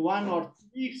coming 1 or 2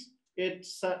 weeks,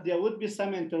 there would be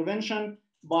some intervention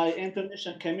by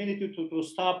international community to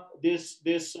stop this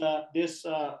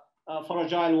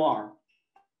fragile war?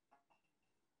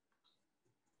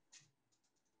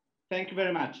 Thank you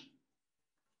very much.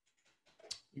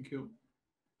 Thank you.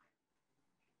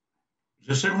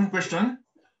 The second question.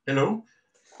 Hello.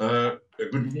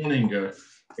 Good morning,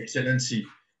 Excellency.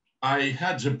 I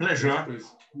had the pleasure.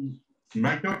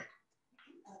 My talk,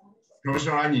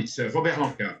 Professor Anne, it's Robert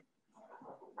Lanka.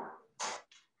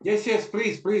 Yes, yes,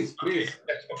 please, please, please.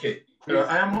 Okay.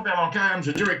 I am Robert Lanca. I am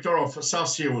the director of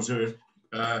SARCEO,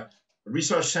 the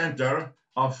research center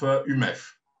of UMEF.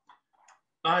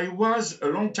 I was a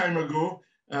long time ago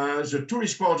the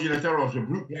tourist coordinator of the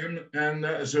Blue Plan and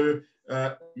the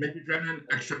Mediterranean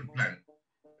Action Plan.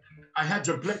 I had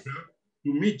the pleasure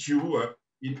to meet you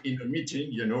in a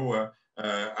meeting, you know,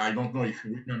 I don't know if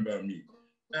you remember me.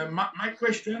 My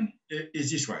question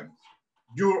is this one.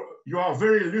 You are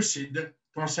very lucid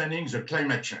concerning the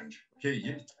climate change.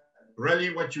 Okay,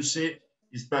 really what you say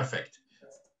is perfect.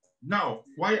 Now,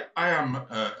 why I am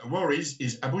worried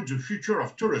is about the future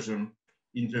of tourism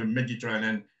in the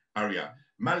Mediterranean area.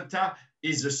 Malta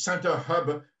is a center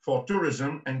hub for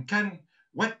tourism, and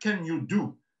what can you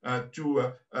do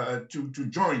to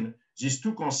join these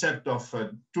two concepts of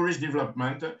tourist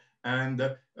development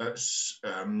and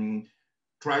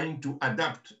trying to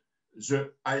adapt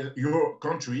your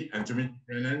country and the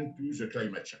Mediterranean to the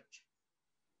climate change?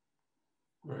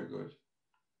 Very good.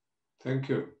 Thank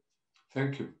you.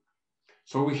 Thank you.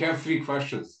 So we have three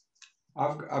questions.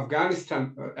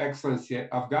 Afghanistan, Excellency,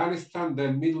 Afghanistan,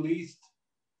 then Middle East,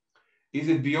 is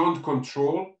it beyond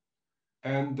control?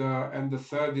 And the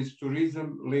third is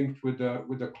tourism linked with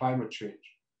the climate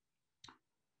change.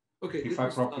 Okay, if I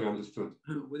properly understood.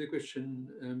 With a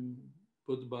question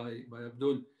put by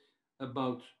Abdul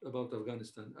about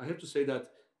Afghanistan, I have to say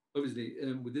that obviously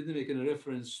we didn't make any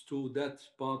reference to that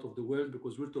part of the world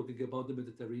because we're talking about the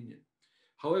Mediterranean.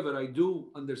 However, I do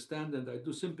understand and I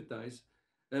do sympathize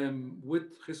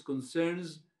with his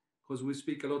concerns because we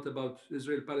speak a lot about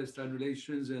Israel-Palestine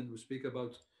relations and we speak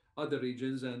about other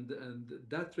regions and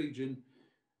that region,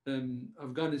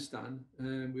 Afghanistan,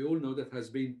 we all know that has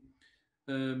been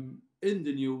in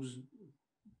the news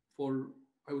for,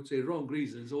 I would say, wrong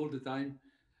reasons all the time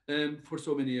for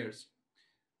so many years.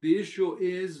 The issue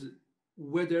is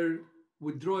whether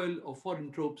withdrawal of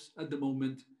foreign troops at the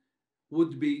moment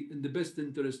would be in the best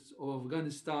interests of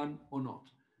Afghanistan or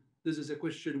not. This is a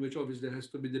question which obviously has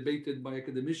to be debated by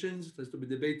academicians, it has to be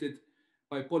debated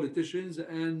by politicians,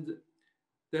 and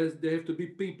there have to be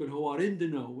people who are in the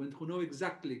know and who know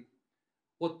exactly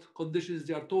what conditions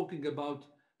they are talking about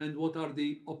and what are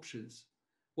the options.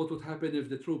 What would happen if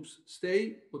the troops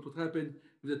stay? What would happen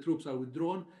if the troops are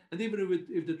withdrawn? And even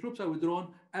if the troops are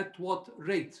withdrawn, at what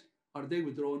rate are they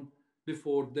withdrawn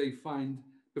before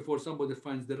somebody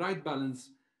finds the right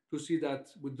balance to see that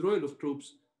withdrawal of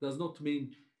troops does not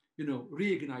mean,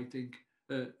 reigniting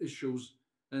issues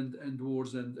and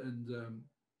wars and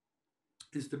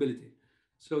instability.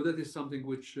 So that is something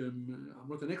which I'm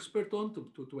not an expert on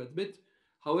to admit.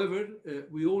 However,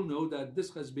 we all know that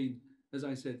this has been, as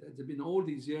I said, it's been all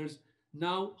these years.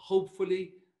 Now,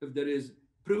 hopefully, if there is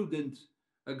prudent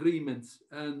agreements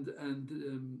and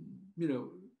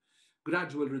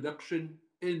gradual reduction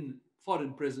in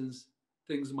foreign presence,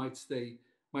 things might stay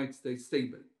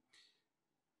stable.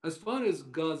 As far as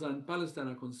Gaza and Palestine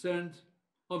are concerned,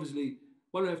 obviously,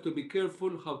 one have to be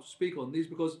careful how to speak on this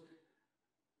because,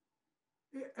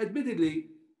 admittedly,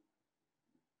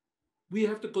 we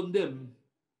have to condemn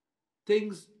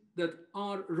things that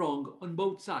are wrong on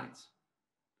both sides.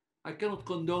 I cannot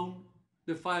condone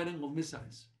the firing of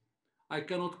missiles. I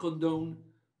cannot condone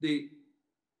the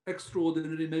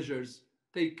extraordinary measures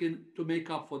taken to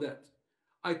make up for that.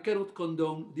 I cannot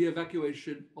condone the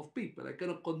evacuation of people. I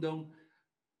cannot condone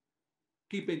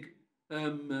keeping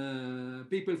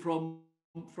people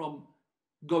from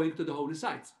going to the holy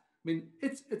sites. I mean,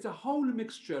 it's a whole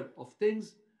mixture of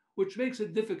things which makes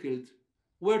it difficult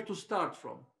where to start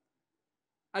from.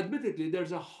 Admittedly,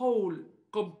 there's a whole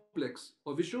complex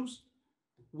of issues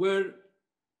where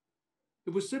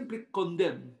if we simply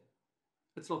condemn,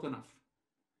 it's not enough.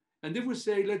 And if we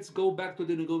say, let's go back to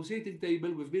the negotiating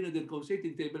table, we've been at the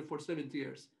negotiating table for 70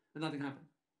 years and nothing happened.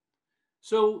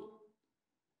 So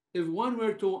if one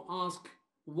were to ask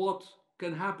what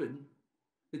can happen,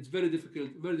 it's very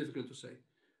difficult to say.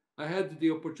 I had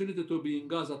the opportunity to be in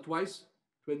Gaza twice,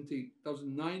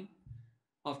 2009,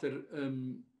 after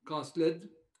CAST led,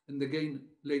 and again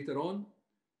later on.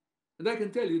 And I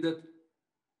can tell you that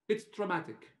it's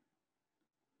traumatic.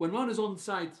 When one is on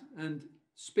site and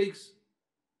speaks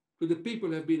to the people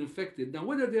who have been affected, now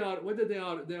whether they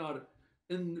are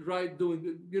in right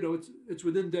doing, it's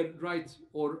within their right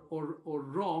or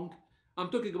wrong. I'm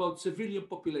talking about civilian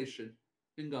population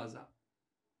in Gaza.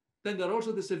 Then there are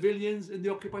also the civilians in the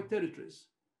occupied territories.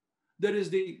 There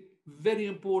is the very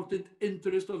important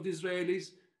interest of the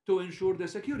Israelis to ensure their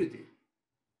security.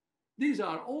 These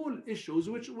are all issues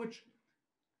which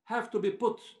have to be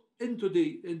put into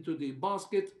the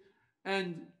basket,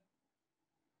 and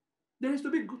there has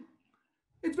to be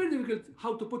it's very difficult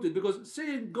how to put it, because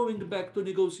saying going back to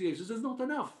negotiations is not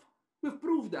enough. We've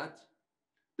proved that.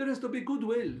 There has to be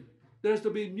goodwill, there has to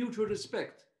be mutual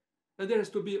respect, and there has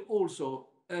to be also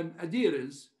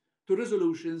adherence to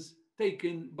resolutions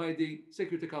taken by the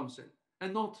Security Council,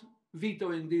 and not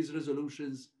vetoing these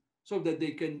resolutions so that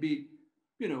they can be,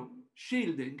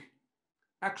 shielding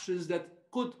actions that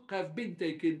could have been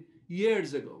taken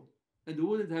years ago and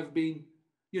wouldn't have been,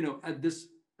 at this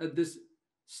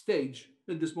stage,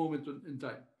 in this moment in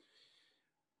time.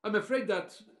 I'm afraid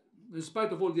that in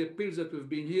spite of all the appeals that we've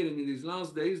been hearing in these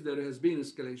last days, there has been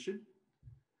escalation.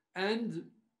 And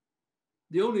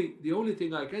the only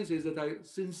thing I can say is that I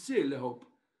sincerely hope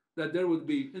that there would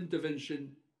be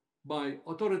intervention by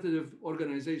authoritative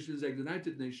organizations like the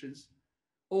United Nations,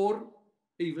 or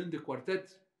even the Quartet.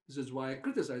 This is why I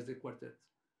criticize the Quartet,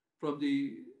 from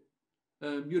the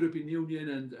European Union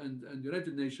and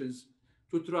United Nations,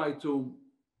 to try to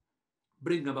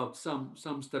bring about some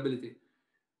stability.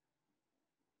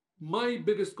 My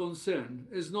biggest concern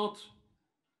is not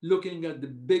looking at the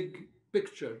big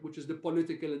picture, which is the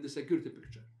political and the security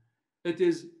picture. It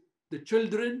is the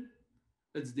children,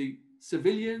 it's the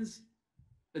civilians,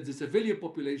 it's the civilian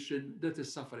population that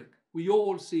is suffering. We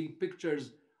all see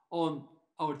pictures on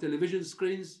our television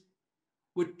screens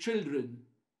with children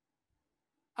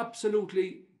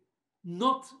absolutely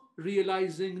not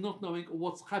realizing, not knowing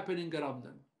what's happening around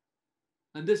them.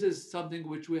 And this is something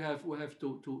which we have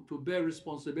to bear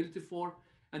responsibility for,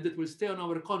 and it will stay on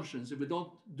our conscience if we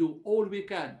don't do all we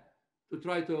can to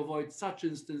try to avoid such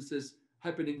instances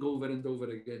happening over and over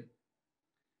again.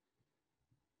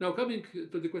 Now, coming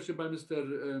to the question by Mr.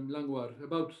 Langwar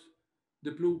about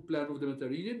the Blue Plan of the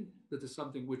Mediterranean, that is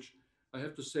something which I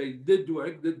have to say did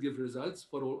work, did give results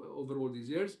for over all these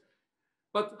years.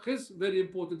 But his very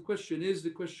important question is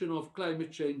the question of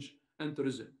climate change and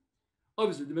tourism.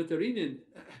 Obviously, the Mediterranean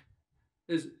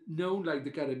is known, like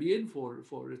the Caribbean,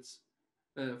 for its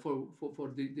the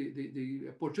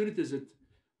opportunities it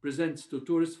presents to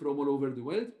tourists from all over the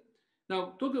world.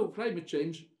 Now, talking of climate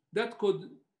change, that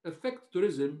could affect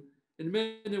tourism in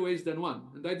many ways than one.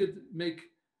 And I did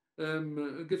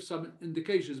give some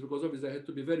indications, because obviously I had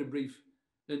to be very brief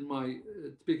in my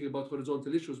speaking about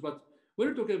horizontal issues. But when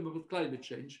we're talking about climate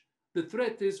change, the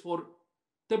threat is for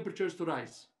temperatures to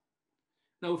rise.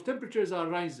 Now, if temperatures are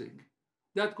rising,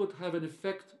 that could have an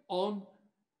effect on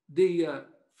the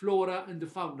flora and the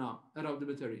fauna around the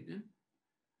Mediterranean.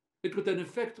 It could have an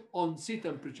effect on sea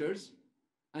temperatures,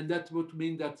 and that would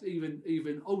mean that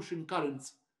even ocean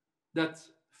currents that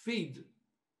feed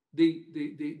the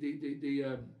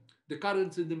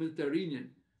currents in the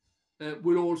Mediterranean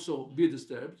will also be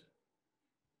disturbed.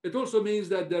 It also means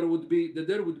that there would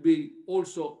be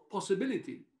also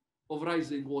possibility of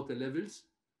rising water levels,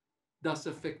 thus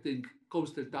affecting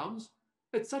coastal towns.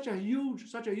 It's such a huge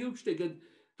thing. And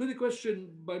to the question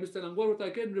by Mr. Langwar, what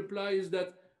I can reply is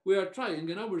that we are trying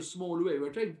in our small way,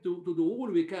 we're trying to do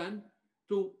all we can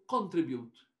to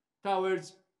contribute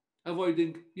towards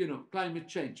avoiding, climate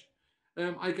change.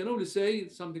 I can only say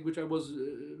something which I was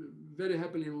very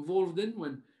happily involved in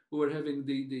when we were having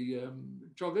the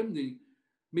CHOGM, the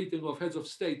meeting of heads of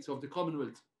states of the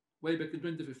Commonwealth, way back in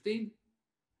 2015.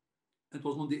 It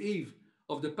was on the eve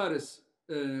of the Paris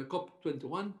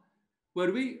COP21,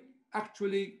 where we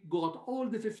actually got all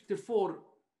the 54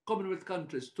 Commonwealth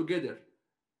countries together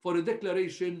for a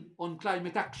declaration on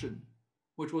climate action,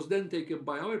 which was then taken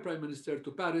by our Prime Minister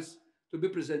to Paris to be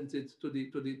presented to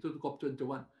the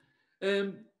COP21.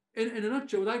 In a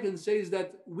nutshell, what I can say is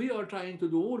that we are trying to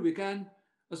do all we can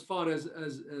as far as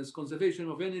conservation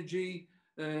of energy,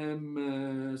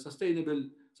 sustainable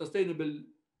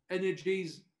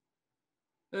energies,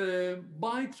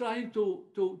 by trying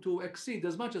to exceed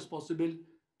as much as possible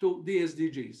to the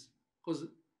SDGs. Because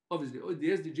obviously the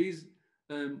SDGs,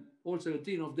 all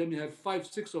 17 of them, you have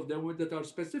 5-6 of them that are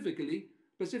specifically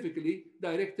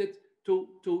directed to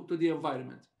the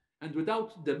environment. And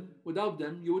without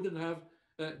them, you wouldn't have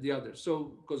the others.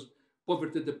 So, because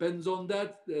poverty depends on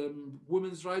that,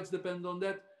 women's rights depend on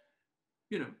that,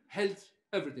 health,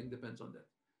 everything depends on that.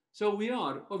 So we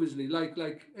are obviously, like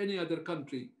any other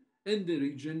country in the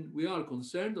region, we are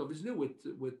concerned obviously with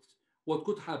what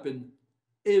could happen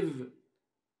if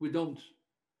we don't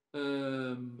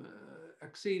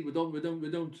exceed, we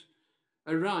don't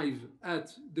arrive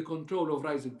at the control of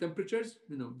rising temperatures,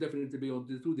 definitely beyond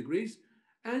the 2 degrees,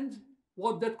 and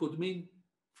what that could mean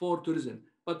for tourism.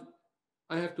 But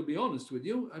I have to be honest with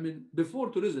you,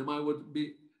 before tourism, I would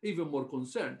be even more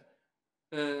concerned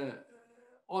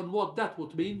on what that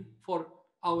would mean for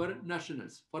our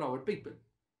nationals, for our people,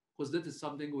 because that is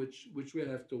something which we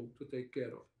have to take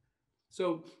care of.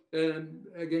 So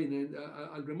again, and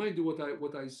I'll remind you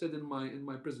what I said in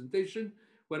my presentation,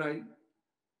 when I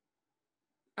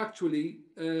actually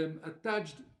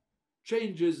attached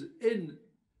changes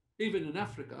even in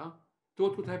Africa to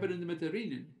what would happen in the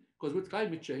Mediterranean. Because with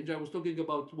climate change, I was talking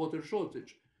about water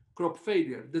shortage, crop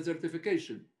failure,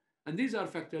 desertification, and these are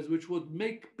factors which would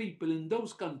make people in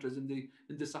those countries, in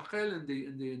the Sahel and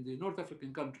in the North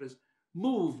African countries,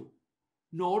 move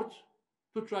north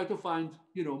to try to find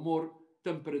more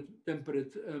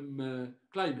temperate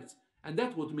climates, and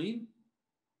that would mean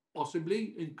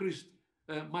possibly increased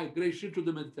migration to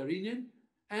the Mediterranean,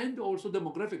 and also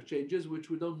demographic changes, which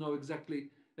we don't know exactly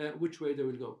which way they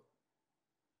will go.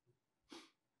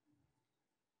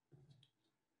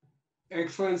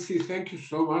 Excellency, thank you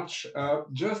so much.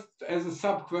 Just as a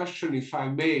sub-question, if I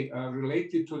may,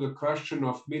 related to the question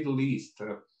of Middle East,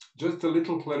 just a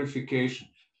little clarification.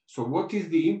 So, what is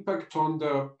the impact on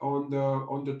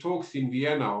the talks in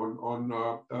Vienna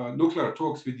on nuclear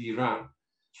talks with Iran?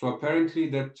 So, apparently,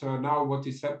 that now what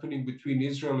is happening between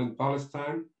Israel and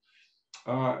Palestine,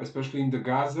 especially in the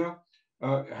Gaza,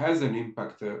 has an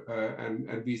impact,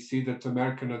 and we see that the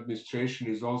American administration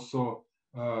is also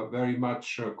very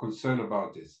much concerned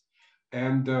about this.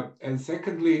 And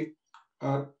secondly,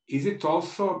 is it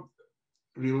also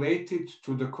related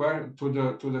to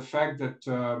the fact that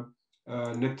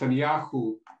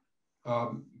Netanyahu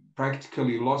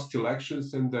practically lost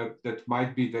elections, and that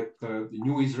might be that the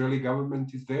new Israeli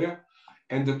government is there,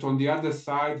 and that on the other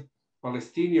side,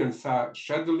 Palestinians are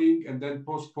scheduling and then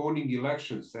postponing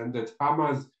elections, and that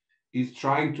Hamas is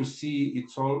trying to see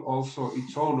also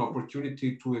its own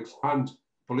opportunity to expand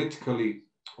politically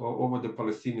over the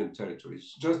Palestinian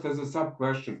territories. Just as a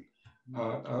sub-question,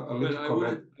 a little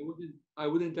comment. I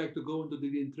wouldn't like to go into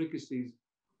the intricacies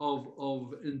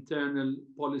of internal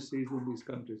policies in these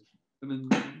countries. I mean,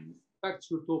 facts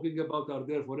we're talking about are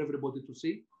there for everybody to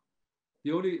see.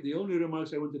 The only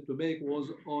remarks I wanted to make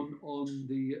was on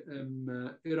the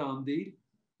Iran deal,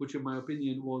 which in my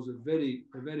opinion was it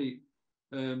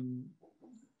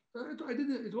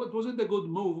wasn't a good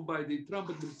move by the Trump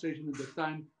administration at the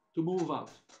time to move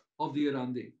out of the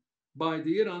Iran deal. By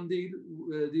the Iran deal,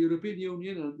 the European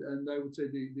Union and I would say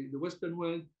the Western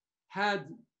world had,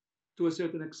 to a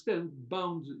certain extent,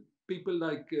 bound people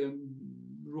like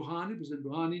President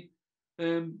Rouhani,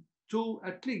 to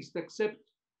at least accept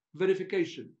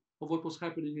verification of what was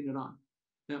happening in Iran.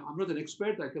 Now, I'm not an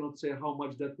expert. I cannot say how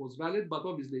much that was valid, but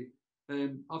obviously,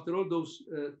 after all those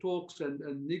talks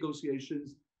and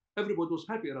negotiations, everybody was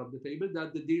happy around the table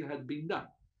that the deal had been done.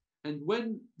 And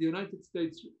when the United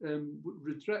States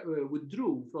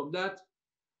withdrew from that,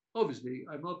 obviously,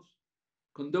 I'm not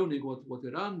condoning what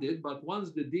Iran did, but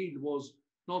once the deal was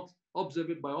not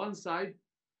observed by one side,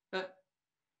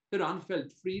 Iran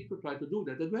felt free to try to do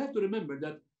that. And we have to remember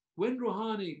that when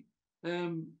Rouhani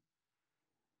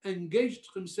engaged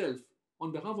himself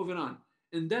on behalf of Iran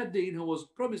in that deal, he was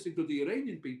promising to the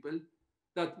Iranian people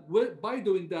that by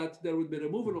doing that, there would be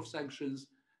removal of sanctions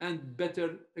and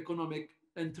better economic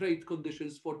and trade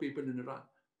conditions for people in Iran.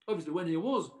 Obviously, when he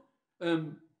was,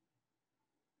 when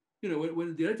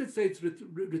the United States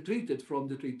retreated from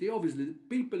the treaty, obviously,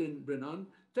 people in Iran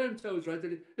turned to Israel,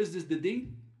 is this the deal?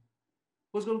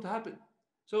 What's going to happen?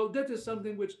 So that is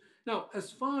something which, now,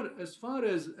 as far as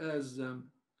the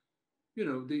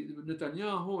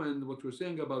Netanyahu and what we're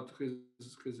saying about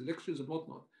his elections and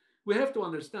whatnot, we have to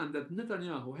understand that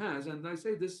Netanyahu has, and I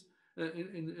say this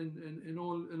in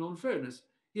all fairness,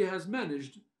 he has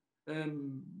managed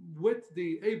with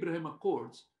the Abraham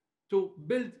Accords to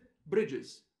build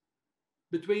bridges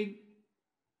between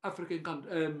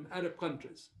Arab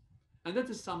countries, and that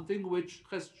is something which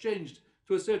has changed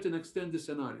to a certain extent the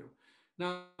scenario.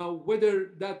 Now,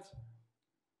 whether that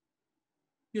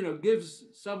gives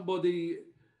somebody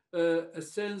a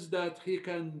sense that he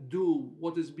can do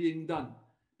what is being done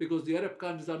because the Arab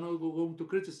countries are not going to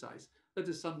criticize, that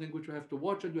is something which we have to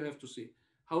watch and we have to see.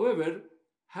 However,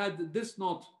 had this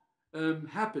not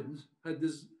happened, had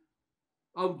this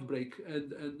outbreak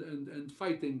and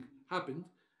fighting happened,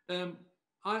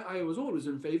 I was always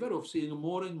in favor of seeing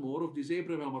more and more of these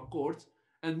Abraham Accords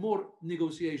and more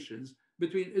negotiations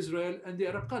between Israel and the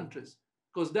Arab countries,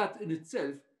 because that in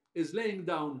itself is laying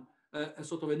down a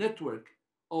sort of a network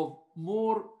of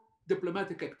more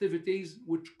diplomatic activities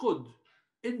which could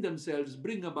in themselves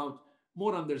bring about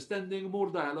more understanding, more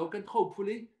dialogue, and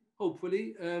hopefully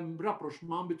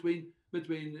rapprochement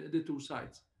between the two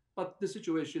sides. But the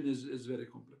situation is very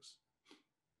complex.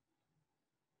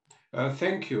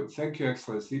 Thank you,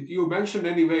 Excellency. You mentioned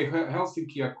anyway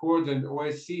Helsinki Accord and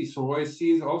OSCE. So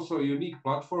OSCE is also a unique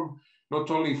platform not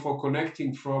only for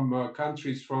connecting from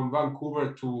countries from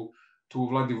Vancouver to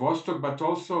Vladivostok, but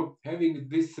also having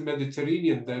this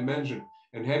Mediterranean dimension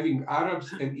and having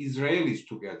Arabs and Israelis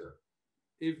together.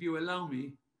 If you allow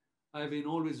me, I've been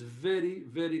always very,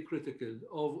 very critical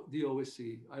of the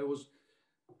OSCE.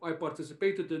 I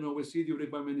participated in OSCE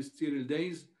during my ministerial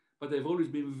days, but I've always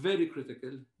been very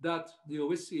critical that the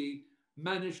OSCE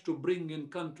managed to bring in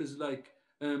countries like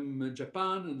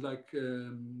Japan and like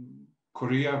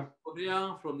Korea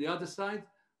from the other side,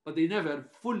 but they never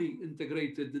fully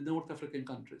integrated the North African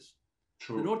countries.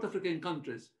 True. The North African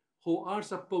countries who are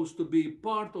supposed to be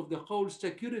part of the whole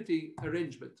security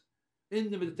arrangement in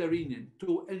the Mediterranean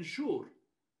to ensure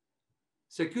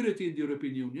security in the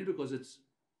European Union, because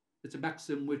it's a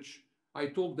maxim which I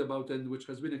talked about and which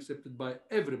has been accepted by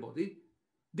everybody.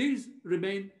 These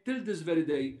remain till this very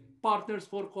day partners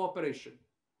for cooperation.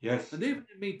 Yes. And even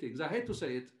in meetings, I hate to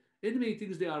say it, in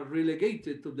meetings they are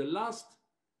relegated to the last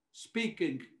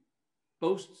speaking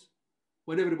posts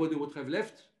when everybody would have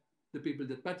left, the people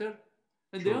that matter,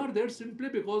 and True. they are there simply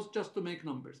because just to make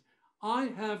numbers. I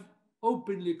have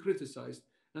openly criticized,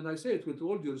 and I say it with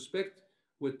all due respect,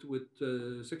 with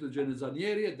Secretary General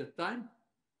Zanieri at that time,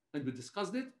 and we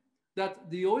discussed it, that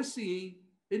the OSCE,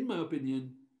 in my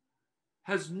opinion,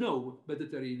 has no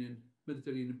Mediterranean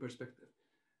perspective.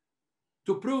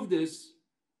 To prove this,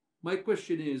 my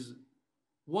question is,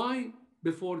 why,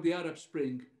 before the Arab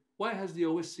Spring, why has the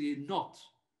OSCE not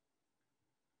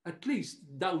at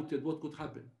least doubted what could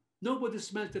happen? Nobody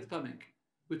smelt it coming.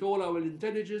 With all our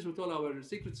intelligence, with all our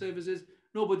secret services,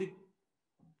 nobody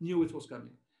knew it was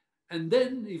coming. And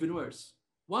then, even worse,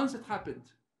 once it happened,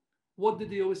 what did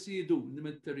the OSCE do in the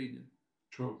Mediterranean?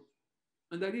 True.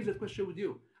 And I leave that question with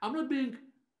you. I'm not being,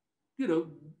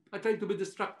 I try to be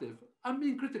destructive. I'm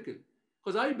being critical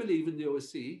because I believe in the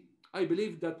OSCE. I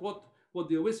believe that what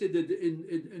the OSCE did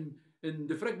in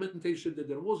the fragmentation that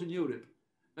there was in Europe,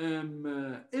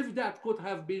 if that could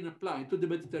have been applied to the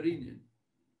Mediterranean,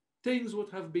 things would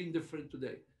have been different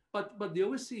today. But the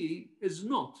OSCE is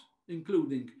not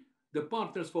including the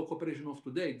partners for cooperation of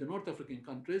today, the North African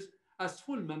countries, as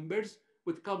full members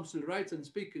with council rights and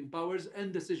speaking powers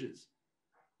and decisions.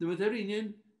 The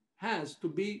Mediterranean has to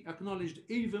be acknowledged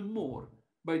even more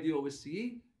by the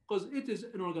OSCE because it is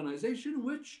an organization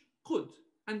which could,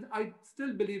 and I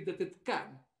still believe that it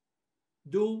can,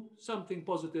 do something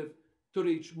positive to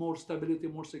reach more stability,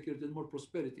 more security, and more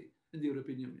prosperity in the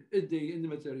European Union, in the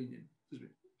Mediterranean. Excuse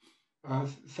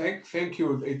me. Thank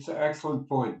you. It's an excellent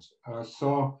point.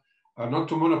 Not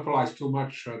to monopolize too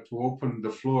much, to open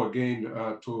the floor again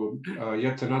to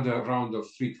yet another round of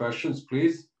 3 questions,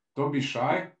 please. Don't be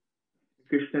shy.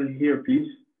 Christian here, please.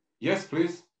 Yes,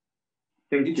 please.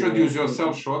 Thank you. Introduce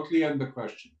yourself shortly and the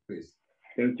question, please.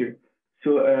 Thank you.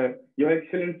 So, Your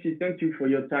Excellency, thank you for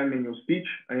your time and your speech.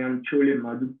 I am Chole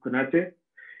Madou Konate.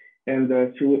 And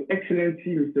so,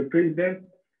 Excellency, Mr. President,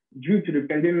 due to the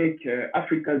pandemic,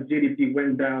 Africa's GDP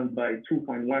went down by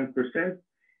 2.1%.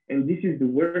 And this is the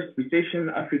worst recession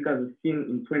Africa has seen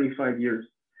in 25 years.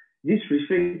 This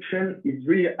recession is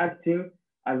really acting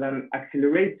as an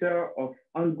accelerator of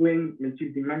ongoing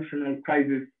multidimensional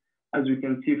crisis, as we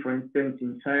can see, for instance,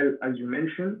 in Sahel, as you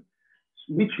mentioned,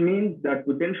 which means that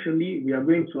potentially we are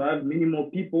going to have many more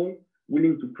people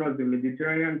willing to cross the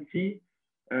Mediterranean Sea,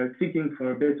 seeking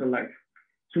for a better life.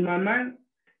 To my mind,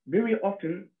 very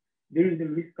often, there is a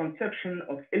misconception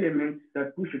of elements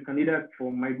that push a candidate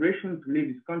for migration to leave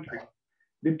his country.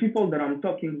 The people that I'm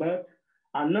talking about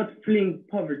are not fleeing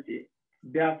poverty.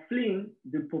 They are fleeing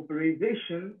the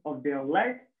pauperization of their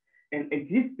life and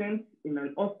existence in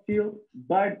an hostile,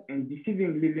 bad, and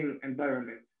deceiving living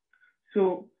environment.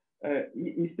 So,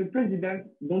 Mr. President,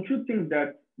 don't you think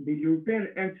that the European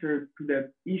answer to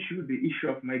that issue, the issue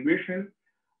of migration,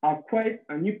 are quite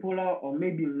unipolar or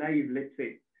maybe naive, let's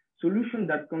say? Solutions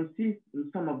that consist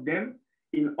in some of them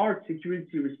in hard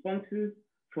security responses,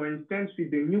 for instance,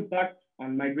 with the new pact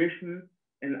on migration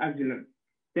and asylum.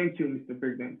 Thank you, Mr.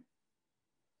 President.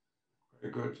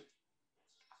 Very good.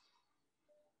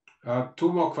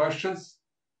 2 more questions.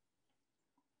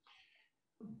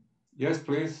 Yes,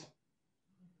 please.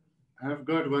 I've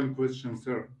got 1 question,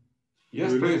 sir.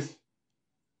 Yes, please.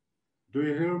 Do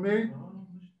you hear me?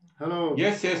 Hello.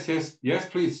 Yes, yes, yes. Yes,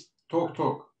 please.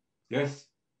 Talk. Yes.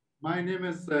 My name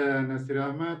is Nasir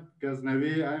Ahmed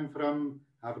Ghaznavi. I'm from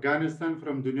Afghanistan,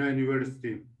 from Dunya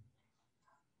University.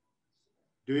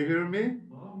 Do you hear me?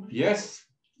 Yes.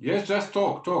 Yes, just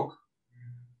talk.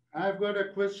 I've got a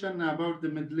question about the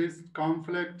Middle East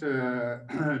conflict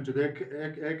to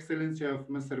the Excellency of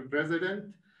Mr.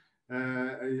 President.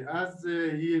 As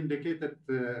he indicated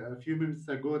a few minutes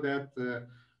ago that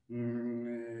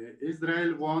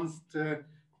Israel wants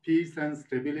peace and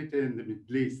stability in the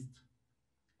Middle East.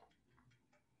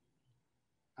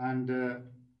 And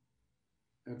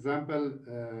example,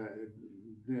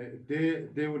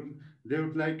 they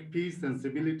would like peace and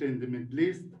stability in the Middle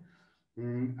East.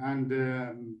 And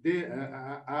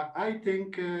I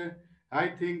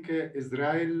think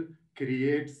Israel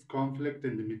creates conflict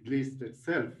in the Middle East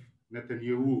itself,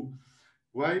 Netanyahu.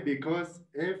 Why? Because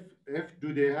if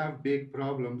do they have big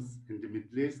problems in the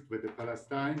Middle East with the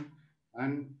Palestine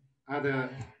and other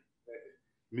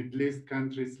Middle East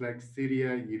countries like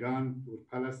Syria, Iran, or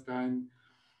Palestine,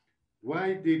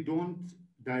 why they don't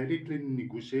directly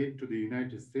negotiate to the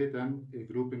United States and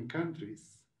European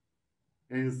countries?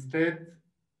 Instead,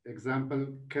 example,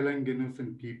 killing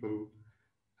innocent people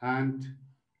and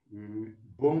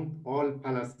bomb all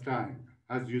Palestine.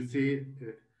 As you see,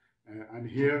 and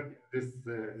here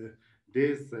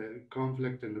this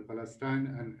conflict in the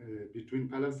Palestine and between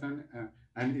Palestine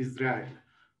and Israel.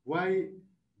 Why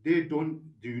they don't?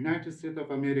 The United States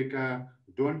of America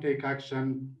don't take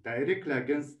action directly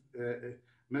against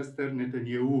Mr.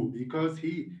 Netanyahu, because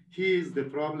he is the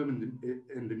problem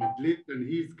in the Middle East, and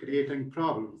he's creating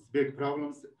problems, big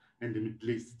problems in the Middle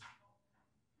East.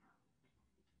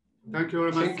 Thank you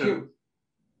very much. Thank you.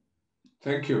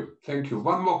 Thank you. Thank you.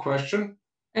 One more question.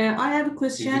 I have a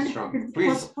question.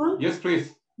 Please. Possible? Yes,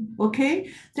 please.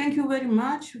 Okay. Thank you very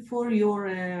much for your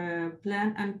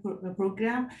plan and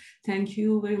program. Thank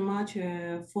you very much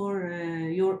for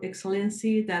your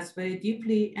excellency. That's very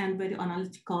deeply and very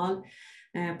analytical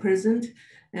present.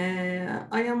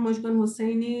 I am Majdan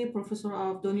Hosseini, professor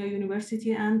of Donia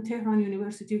University and Tehran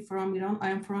University from Iran. I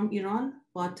am from Iran,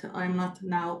 but I'm not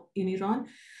now in Iran.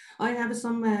 I have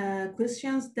some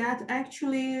questions that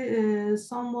actually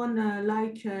someone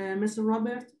like Mr.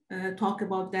 Robert talk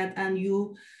about that, and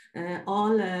you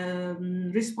all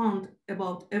respond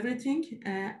about everything.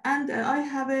 And I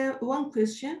have one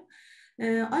question.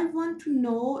 I want to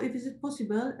know if is it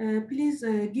possible, please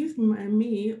give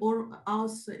me or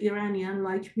us Iranian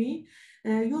like me,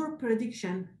 your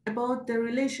prediction about the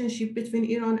relationship between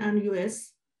Iran and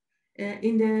US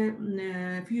in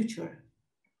the future.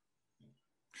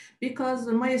 Because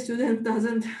my student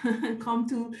doesn't come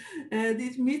to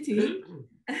this meeting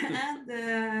and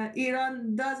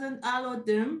Iran doesn't allow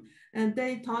them, and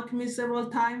they talk me several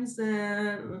times,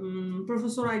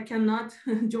 Professor, I cannot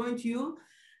join you.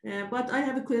 But I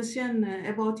have a question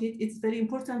about it. It's very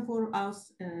important for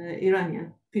us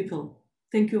Iranian people.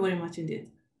 Thank you very much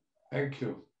indeed. Thank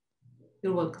you.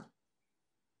 You're welcome.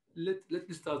 Let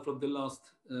me start from the last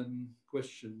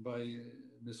question by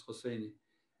Ms. Hosseini.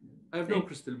 I have no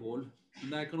crystal ball,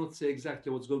 and I cannot say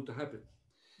exactly what's going to happen.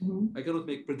 Mm-hmm. I cannot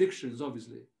make predictions,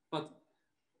 obviously, but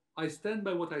I stand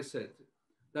by what I said,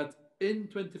 that in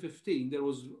 2015, there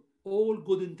was all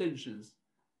good intentions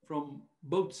from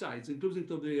both sides, including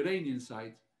from the Iranian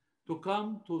side, to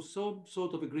come to some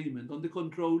sort of agreement on the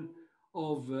control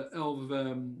of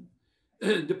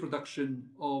the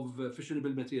production of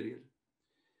fissionable material.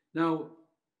 Now,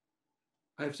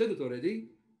 I've said it already.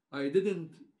 I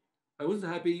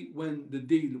wasn't happy when the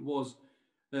deal was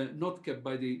not kept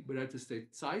by the United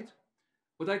States side.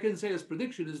 What I can say as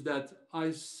prediction is that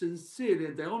I sincerely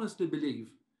and I honestly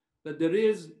believe that there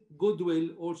is goodwill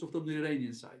also from the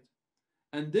Iranian side.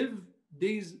 And if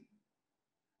these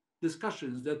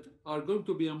discussions that are going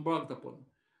to be embarked upon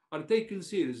are taken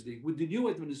seriously, with the new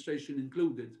administration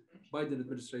included, Biden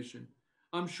administration,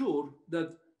 I'm sure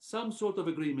that some sort of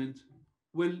agreement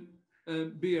will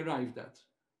be arrived at.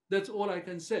 That's all I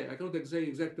can say. I cannot say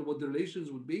exactly what the relations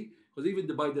would be, because even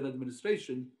the Biden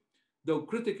administration, though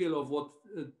critical of what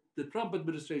the Trump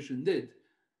administration did,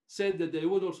 said that they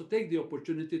would also take the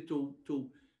opportunity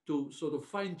to sort of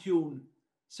fine-tune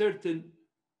certain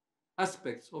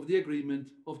aspects of the agreement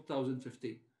of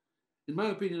 2015. In my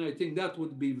opinion, I think that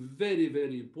would be very,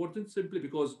 very important, simply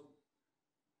because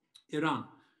Iran,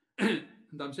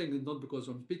 and I'm saying it not because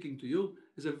I'm speaking to you,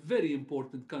 is a very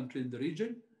important country in the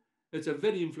region. It's a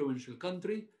very influential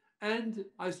country. And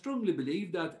I strongly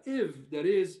believe that if there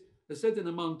is a certain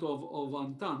amount of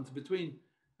entente between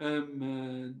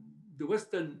the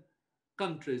Western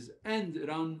countries and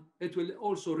Iran, it will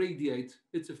also radiate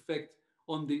its effect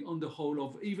on the whole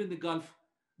of even the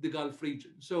Gulf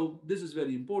region. So this is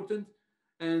very important.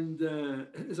 And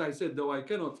as I said, though I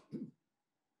cannot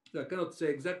say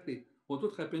exactly what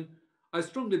would happen, I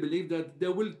strongly believe that they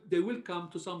will come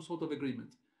to some sort of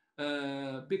agreement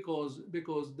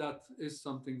because that is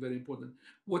something very important.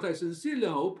 What I sincerely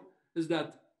hope is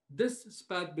that this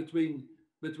spat between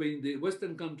the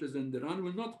Western countries and Iran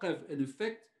will not have an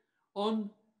effect on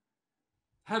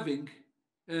having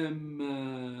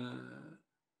an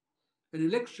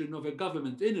election of a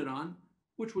government in Iran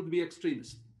which would be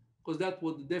extremist, because that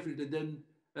would definitely then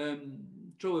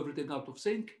throw everything out of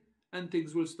sync and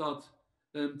things will start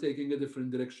taking a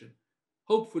different direction.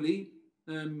 Hopefully,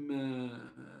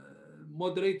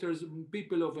 moderators,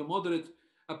 people of a moderate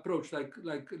approach like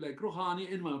Rouhani,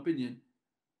 in my opinion,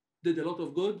 did a lot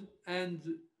of good,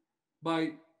 and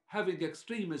by having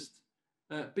extremist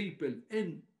people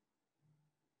in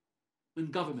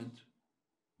government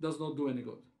does not do any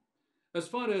good. As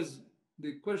far as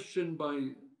the question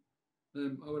by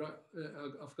our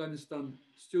Afghanistan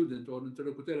student or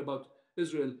interlocutor about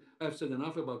Israel, I've said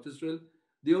enough about Israel.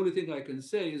 The only thing I can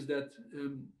say is that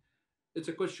it's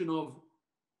a question of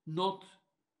not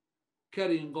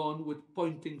carrying on with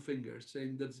pointing fingers,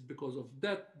 saying that's because of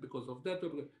that, because of that.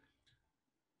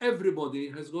 Everybody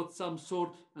has got some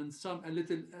sort and some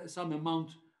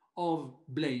amount of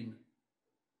blame.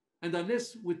 And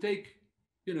unless we take,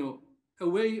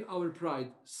 away our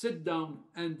pride, sit down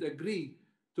and agree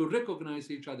to recognize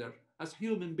each other as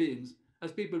human beings,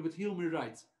 as people with human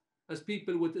rights, as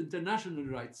people with international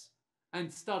rights,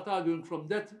 and start arguing from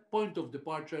that point of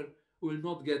departure, we will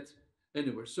not get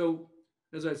anywhere. So,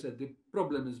 as I said, the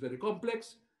problem is very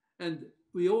complex, and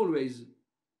we always,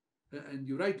 and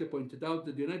you rightly pointed out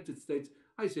that the United States,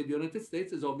 I said the United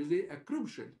States is obviously a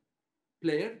crucial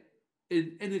player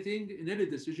in anything, in any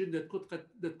decision that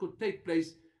could take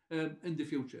place in the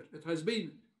future. It has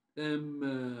been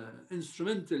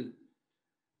instrumental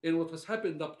in what has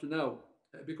happened up to now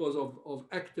because of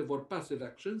active or passive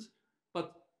actions.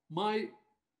 But my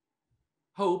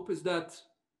hope is that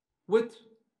with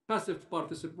active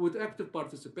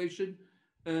participation,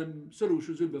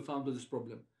 solutions will be found to this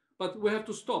problem. But we have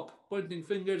to stop pointing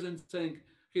fingers and saying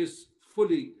he's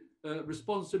fully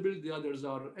responsible, the others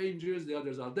are angels, the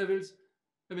others are devils.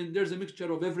 I mean, there's a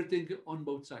mixture of everything on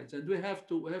both sides, and we have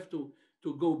to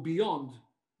go beyond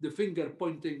the finger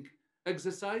pointing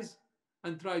exercise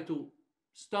and try to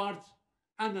start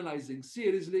analyzing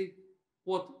seriously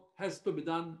what has to be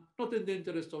done, not in the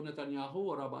interest of Netanyahu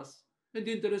or Abbas, in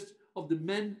the interest of the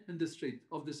men in the street,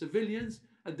 of the civilians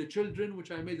and the children,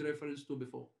 which I made reference to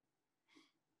before.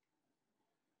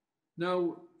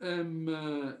 Now,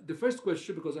 the first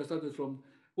question, because I started from,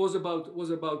 was about,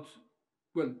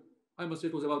 well, I must say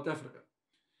it was about Africa.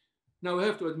 Now, I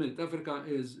have to admit, Africa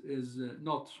is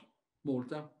not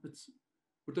Malta.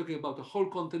 We're talking about a whole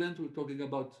continent. We're talking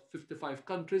about 55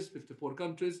 countries, 54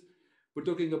 countries. We're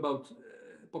talking about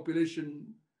a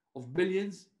population of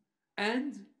billions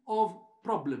and of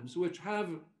problems which have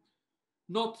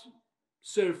not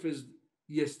surfaced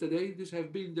yesterday. These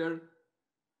have been there,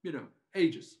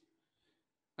 ages.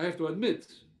 I have to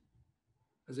admit,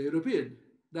 as a European,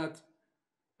 that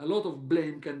a lot of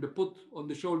blame can be put on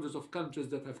the shoulders of countries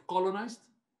that have colonized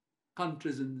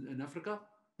countries in Africa.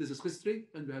 This is history,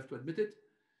 and we have to admit it.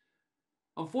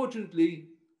 Unfortunately,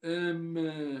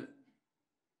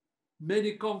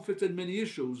 many conflicts and many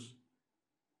issues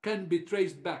can be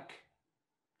traced back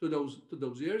to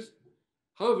those years.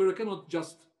 However, I cannot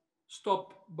just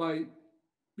stop by,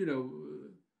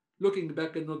 looking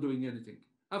back and not doing anything.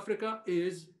 Africa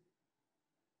is,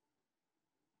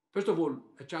 first of all,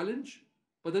 a challenge,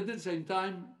 but at the same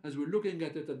time, as we're looking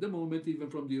at it at the moment, even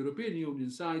from the European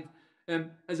Union side,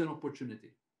 as an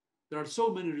opportunity. There are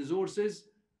so many resources,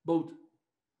 both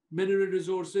mineral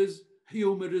resources,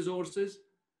 human resources,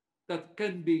 that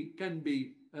can be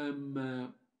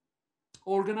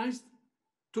organized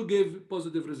to give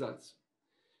positive results.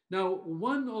 Now,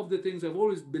 one of the things I've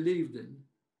always believed in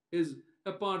is,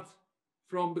 apart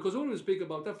from, because when we speak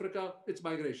about Africa, it's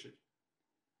migration.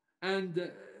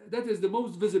 And that is the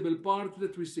most visible part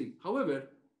that we see. However,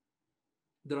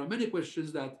 there are many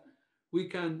questions that we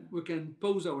can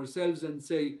pose ourselves and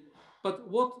say, but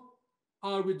what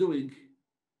are we doing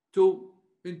to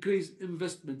increase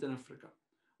investment in Africa?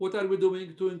 What are we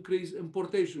doing to increase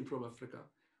importation from Africa?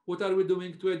 What are we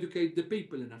doing to educate the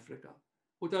people in Africa?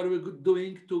 What are we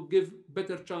doing to give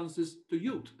better chances to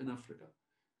youth in Africa?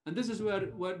 And this is where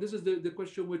this is the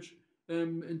question which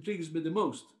intrigues me the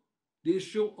most, the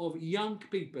issue of young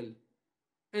people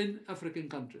in African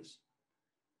countries.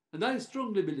 And I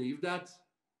strongly believe that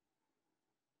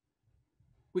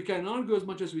we can argue as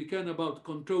much as we can about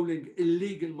controlling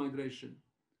illegal migration,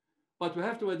 but we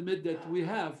have to admit that we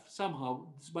have somehow,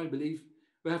 this is my belief,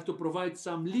 we have to provide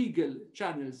some legal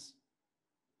channels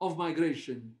of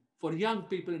migration for young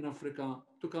people in Africa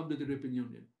to come to the European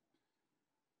Union.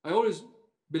 I always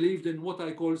believed in what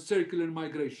I call circular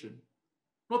migration,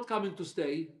 not coming to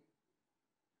stay,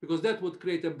 because that would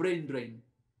create a brain drain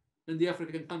in the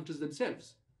African countries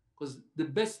themselves, because the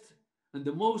best and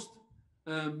the most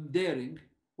daring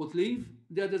would leave,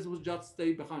 the others would just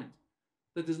stay behind.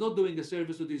 That is not doing a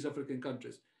service to these African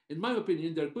countries. In my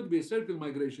opinion, there could be a circle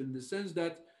migration in the sense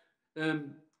that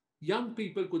young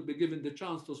people could be given the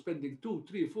chance to spending 2,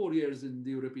 3, 4 years in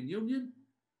the European Union,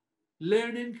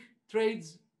 learning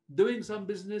trades, doing some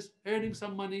business, earning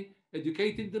some money,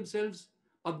 educating themselves,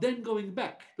 but then going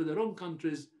back to their own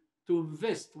countries to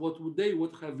invest what they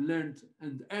would have learned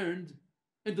and earned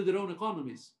into their own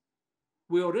economies.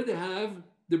 We already have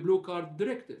the Blue Card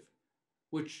Directive,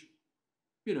 which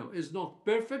is not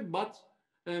perfect, but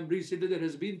recently there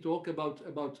has been talk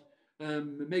about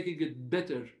making it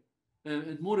better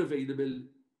and more available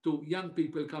to young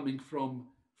people coming from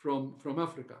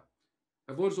Africa.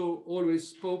 I've also always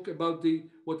spoke about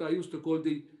what I used to call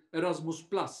the Erasmus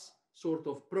Plus sort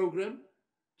of program,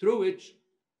 through which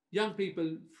young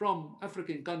people from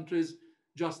African countries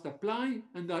just apply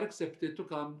and are accepted to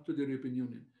come to the European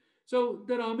Union. So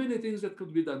there are many things that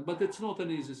could be done, but it's not an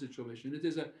easy situation. It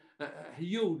is a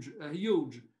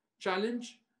huge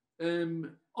challenge.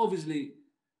 Obviously,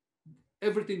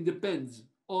 everything depends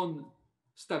on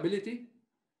stability,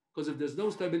 because if there's no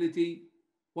stability,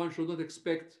 one should not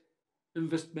expect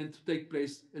investment to take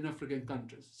place in African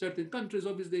countries. Certain countries,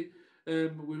 obviously,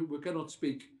 we cannot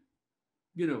speak,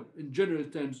 in general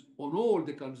terms on all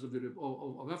the countries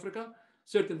of Africa.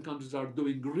 Certain countries are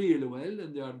doing really well,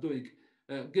 and they are doing,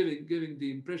 giving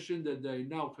the impression that they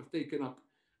now have taken up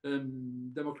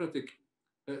democratic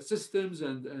systems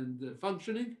and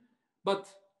functioning, but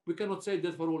we cannot say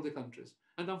that for all the countries.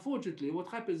 And unfortunately, what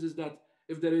happens is that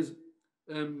if there is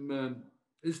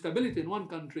instability in one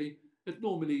country, it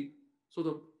normally sort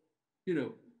of,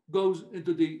 goes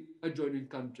into the adjoining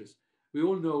countries. We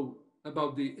all know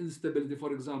about the instability,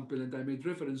 for example, and I made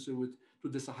reference to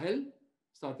the Sahel,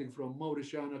 starting from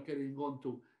Mauritania, carrying on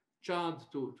to Chad,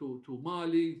 to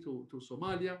Mali, to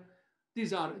Somalia.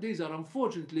 These are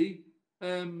unfortunately,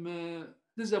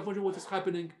 this is unfortunately what is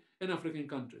happening in African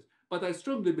countries. But I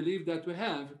strongly believe that we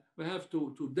have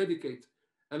to dedicate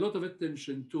a lot of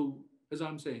attention to, as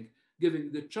I'm saying,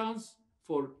 giving the chance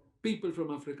for people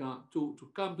from Africa to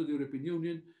come to the European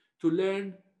Union, to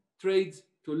learn trades,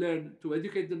 to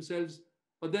educate themselves,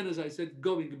 but then, as I said,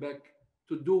 going back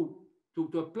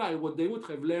to apply what they would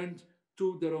have learned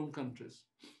to their own countries.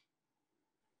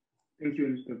 Thank you,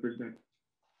 Mr. President.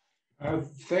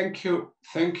 Thank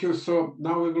you. So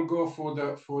now we will go for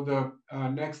the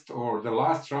next or the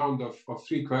last round of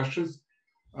 3 questions.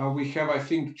 We have, I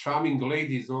think, charming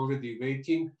ladies already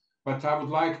waiting, but I would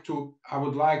like to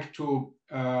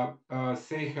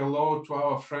say hello to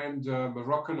our friend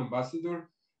Moroccan ambassador,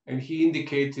 and he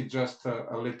indicated just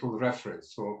a little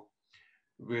reference. So,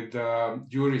 with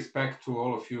due respect to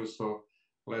all of you, so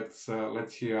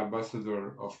let's hear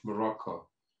Ambassador of Morocco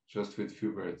just with a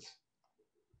few words.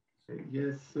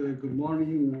 Yes, good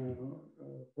morning,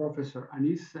 Professor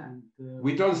Anis. And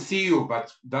we don't see you,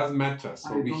 but doesn't matter.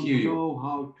 So we hear you. I don't know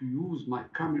how to use my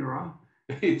camera.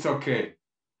 It's okay.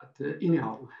 But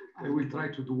anyhow, I will try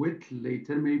to do it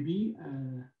later, maybe.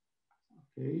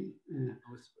 Okay.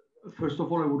 First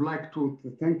of all, I would like to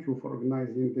thank you for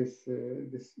organizing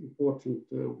this important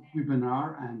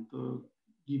webinar and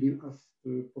giving us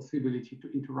the possibility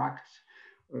to interact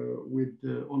with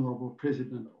the Honourable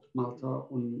President of Malta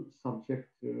on subject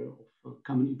of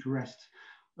common interest.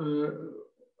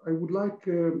 I would like,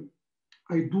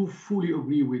 I do fully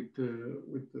agree with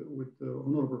the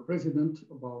Honourable President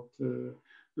about the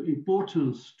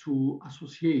importance to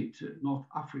associate North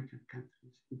African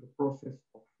countries in the process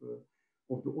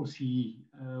of the OCE.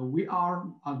 We are,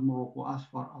 as Morocco, as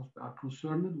far as we are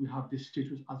concerned, we have this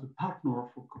status as a partner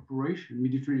for cooperation,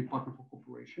 Mediterranean partner for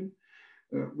cooperation,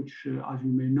 which, as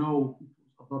you may know,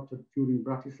 was adopted during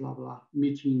Bratislava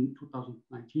meeting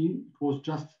 2019. It was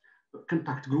just a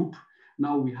contact group.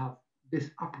 Now we have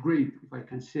this upgrade, if I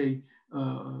can say,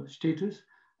 status.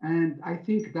 And I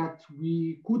think that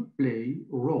we could play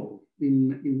a role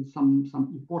in some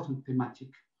important thematic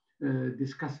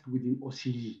discussed within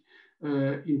OCE.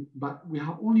 But we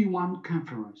have only one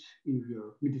conference in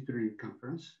Europe, Mediterranean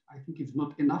Conference. I think it's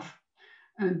not enough.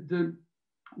 And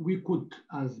we could,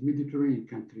 as Mediterranean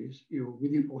countries,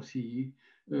 within OCE,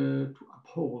 to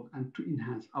uphold and to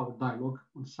enhance our dialogue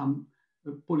on some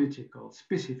political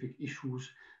specific issues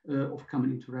of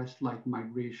common interest, like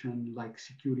migration, like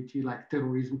security, like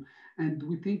terrorism. And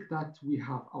we think that we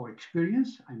have our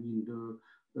experience, I mean,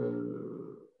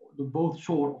 the both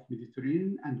shore of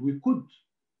Mediterranean, and we could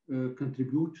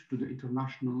contribute to the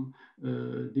international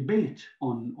debate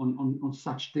on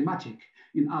such thematic.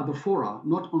 in other fora,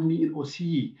 not only in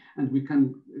OCE, and we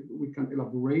can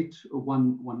elaborate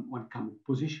one common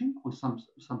position on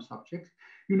some subjects.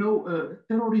 You know,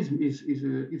 terrorism is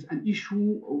an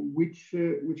issue which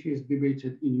is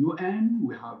debated in UN.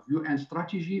 We have UN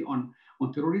strategy on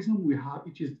terrorism.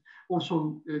 It is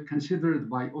also considered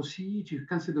by OCE. It is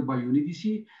considered by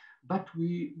UNEDC. But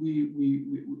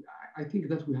I think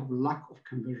that we have a lack of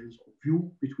convergence of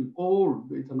view between all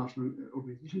the international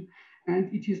organizations,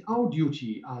 and it is our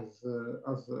duty as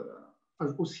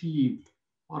OCE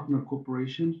partner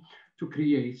corporation to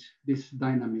create this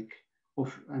dynamic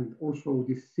and also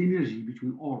this synergy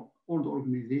between all the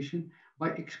organizations by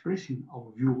expressing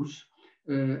our views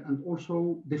and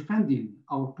also defending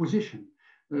our position.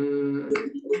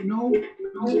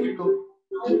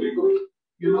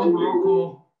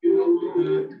 Morocco,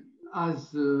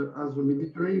 as a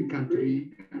Mediterranean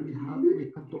country, we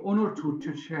have the honor to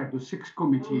chair the sixth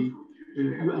committee,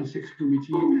 UN sixth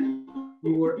committee.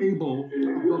 We were able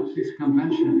to adopt this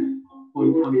convention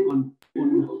on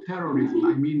terrorism.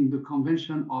 I mean, the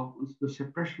convention of the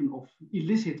suppression of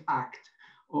illicit act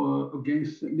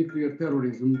against nuclear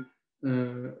terrorism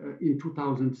in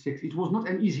 2006. It was not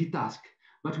an easy task,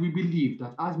 but we believe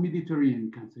that as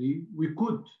Mediterranean country, we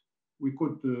could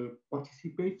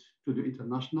participate to the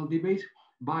international debate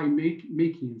by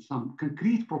making some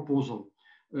concrete proposal,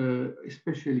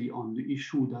 especially on the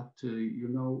issue that,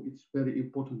 it's very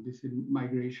important, this is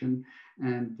migration.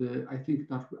 And I think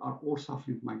that we are all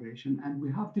suffering migration. And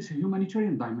we have this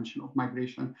humanitarian dimension of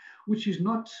migration, which is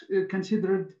not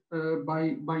considered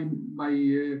by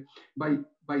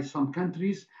some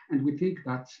countries. And we think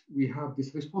that we have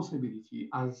this responsibility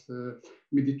as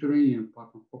Mediterranean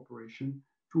Partner Corporation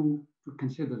to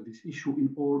consider this issue in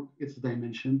all its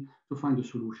dimension to find a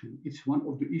solution. It's one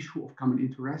of the issues of common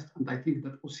interest, and I think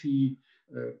that OCE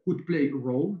could play a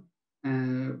role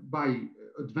by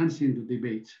advancing the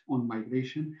debate on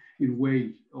migration in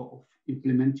way of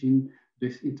implementing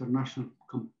this international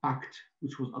compact,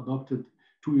 which was adopted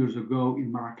 2 years ago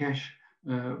in Marrakesh,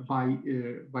 by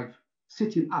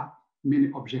setting up many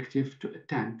objectives to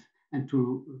attain and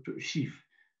to achieve.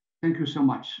 Thank you so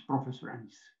much, Professor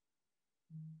Anis.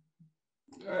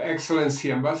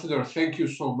 Excellency Ambassador, thank you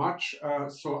so much.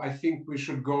 So I think we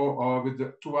should go with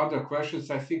the two other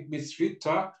questions. I think Ms.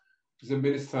 Rita, the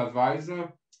Minister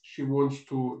Advisor, she wants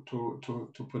to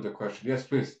put a question. Yes,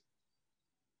 please.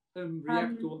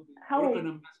 React to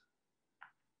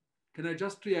Can I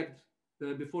just react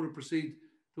before we proceed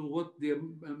to what the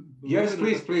yes,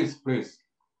 please.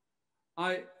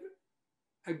 I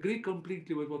agree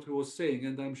completely with what he was saying,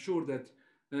 and I'm sure that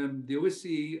the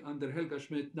OSCE under Helga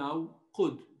Schmidt now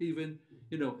could even,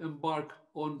 embark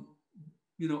on,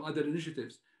 other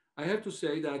initiatives. I have to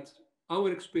say that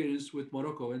our experience with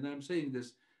Morocco, and I'm saying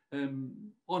this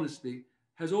honestly,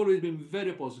 has always been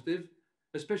very positive,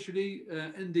 especially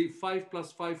in the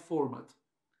 5+5 format.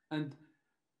 And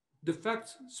the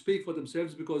facts speak for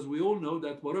themselves, because we all know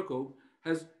that Morocco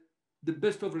has the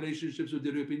best of relationships with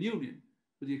the European Union,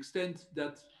 to the extent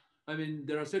that,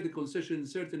 there are certain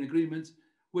concessions, certain agreements,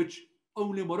 which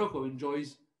only Morocco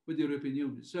enjoys with the European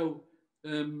Union. So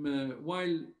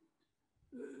while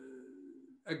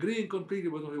agreeing completely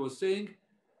with what he was saying,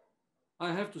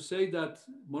 I have to say that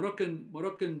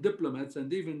Moroccan diplomats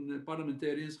and even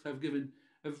parliamentarians have given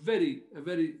a very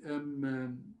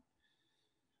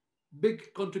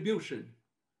big contribution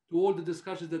to all the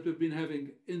discussions that we've been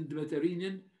having in the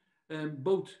Mediterranean,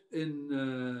 both in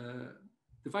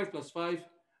the 5+5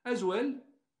 as well,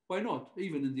 why not,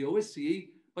 even in the OSCE,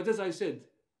 but as I said,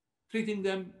 treating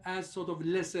them as sort of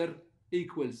lesser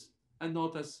equals and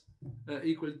not as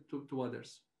equal to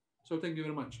others. So thank you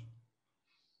very much.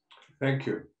 Thank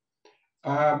you.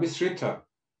 Ms. Rita,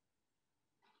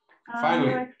 finally.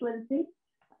 Your Excellency,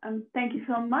 thank you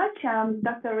so much.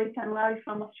 Dr. Rita Anwari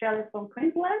from Australia, from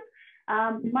Queensland.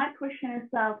 My question is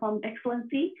from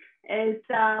Excellency, as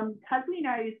we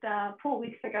know, 4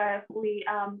 weeks ago, we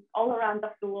all around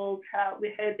the world,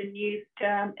 we heard the news,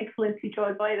 Excellency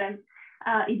George Vella,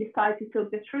 he decided to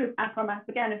take the troops from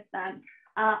Afghanistan.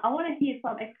 I want to hear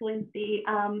from Excellency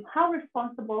how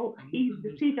responsible his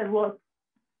decision was.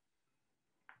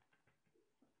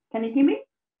 Can you hear me?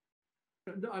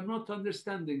 I'm not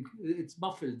understanding. It's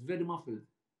muffled, very muffled.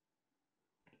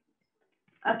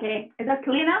 Okay, is that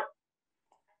clear now?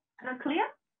 Is that clear?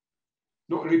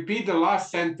 No, repeat the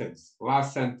last sentence,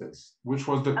 which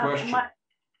was the question.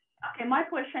 My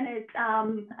question is,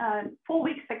 4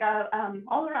 weeks ago,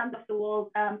 all around the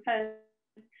world,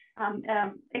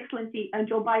 Excellency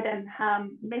Joe Biden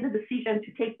made a decision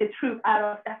to take the troops out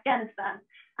of Afghanistan.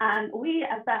 And we,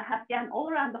 as the Afghan all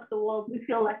around the world, we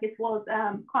feel like it was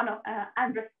kind of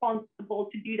unresponsible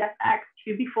to do that act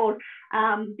before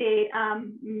the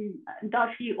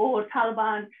Daesh or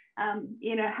Taliban,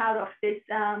 out of this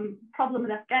problem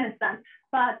in Afghanistan.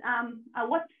 But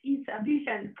what is a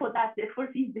vision for that, for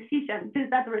this decision? Is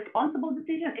that a responsible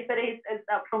decision? If it is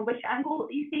from which angle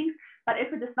do you think? But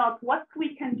if it is not, what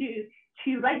we can do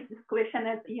to raise this question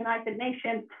as the United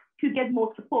Nations to get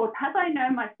more support? As I know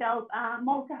myself,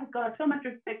 Malta has got so much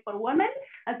respect for women,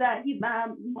 as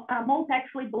Malta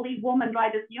actually believes women's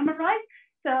rights is human rights.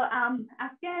 So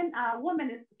Afghan women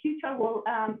in the future will,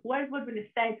 where would we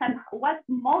stay, and what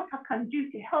Malta can do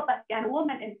to help Afghan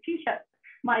women in the future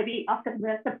might be after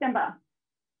September.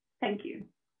 Thank you.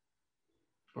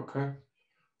 Okay.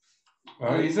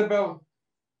 Isabel.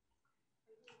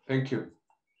 Thank you.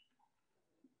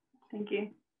 Thank you.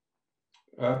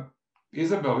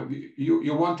 Isabel,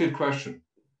 you wanted a question.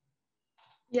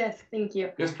 Yes, thank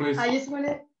you. Yes, please. I just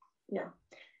wanted,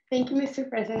 Thank you, Mr.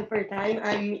 President, for your time.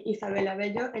 I'm Isabella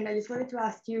Bello, and I just wanted to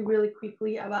ask you really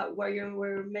quickly about what you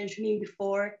were mentioning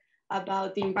before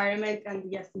about the environment and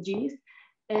the SDGs.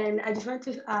 And I just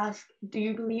wanted to ask, do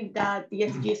you believe that the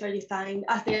SDGs are designed,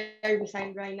 as they are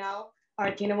designed right now, are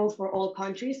attainable for all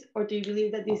countries? Or do you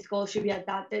believe that these goals should be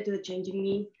adapted to the changing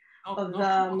needs of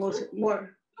the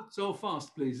more? Not so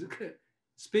fast, please. Okay.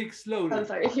 Speak slowly. I'm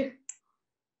sorry.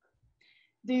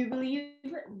 Do you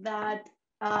believe that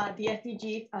the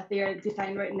SDGs, as they are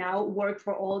designed right now, work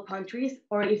for all countries,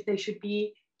 or if they should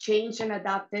be changed and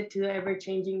adapted to the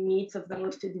ever-changing needs of the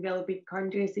most developing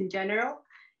countries in general?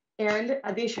 And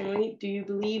additionally, do you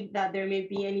believe that there may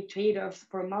be any trade-offs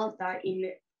for Malta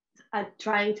in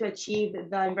trying to achieve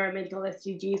the environmental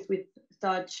SDGs with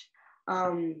such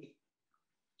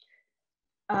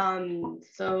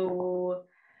so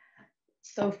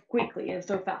quickly and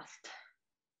so fast?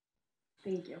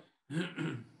 Thank you.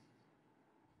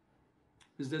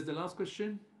 Is this the last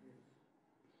question?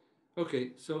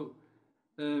 Okay, so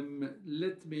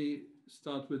let me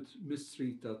start with Ms.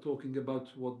 Rita, talking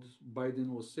about what Biden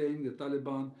was saying, the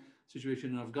Taliban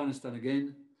situation in Afghanistan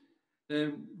again.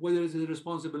 Whether it is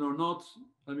responsible or not,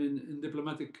 I mean, in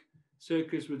diplomatic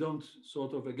circles, we don't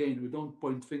we don't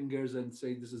point fingers and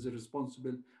say this is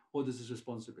irresponsible or this is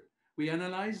responsible. We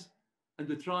analyze and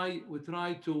we try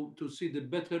to see the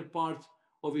better part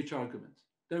of each argument.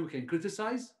 Then we can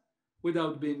criticize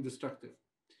without being destructive.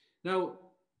 Now,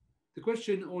 the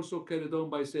question also carried on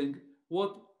by saying,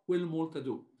 what will Malta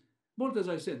do? Malta, as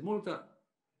I said, Malta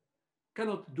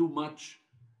cannot do much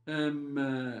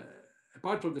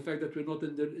apart from the fact that we're not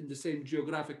in the same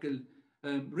geographical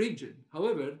region.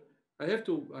 However, I have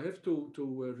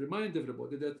to remind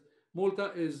everybody that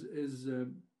Malta is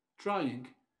trying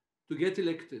to get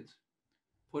elected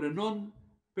for a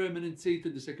non-permanent seat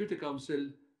in the Security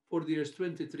Council for the years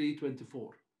 23-24.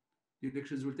 The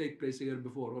elections will take place a year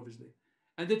before, obviously.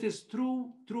 And it is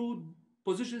through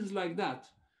positions like that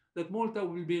Malta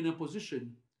will be in a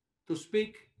position to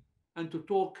speak and to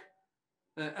talk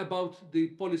about the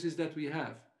policies that we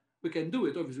have. We can do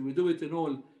it, obviously. We do it in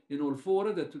all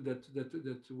fora that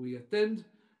we attend.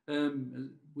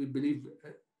 We believe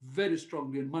very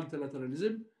strongly in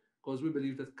multilateralism, because we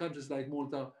believe that countries like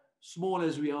Malta, small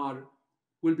as we are,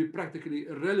 will be practically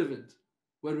irrelevant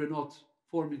where we're not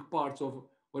forming parts of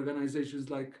organizations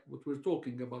like what we're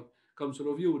talking about,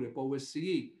 Council of Europe,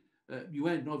 OSCE,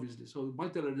 UN, obviously. So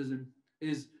multilateralism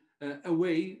is a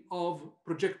way of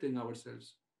projecting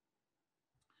ourselves.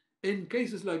 In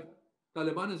cases like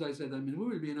Taliban, as I said, I mean, we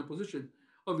will be in a position,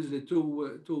 obviously,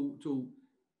 to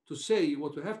say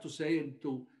what we have to say and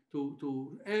to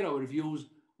air our views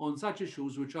on such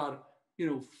issues which are,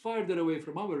 farther away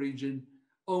from our region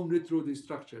only through these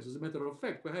structures. As a matter of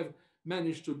fact, we have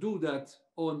managed to do that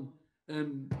on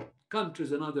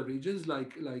countries in other regions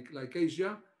like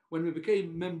Asia, when we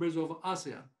became members of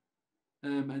ASEAN.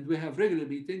 And we have regular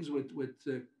meetings with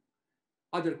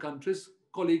other countries,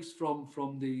 colleagues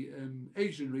from the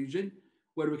Asian region,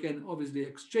 where we can obviously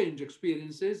exchange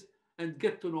experiences and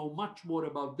get to know much more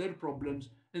about their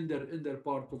problems in their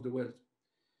part of the world.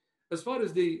 As far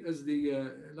as the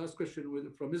last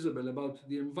question from Isabel about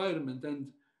the environment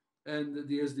and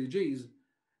the SDGs,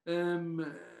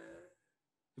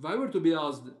 if I were to be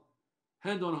asked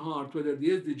hand on heart whether the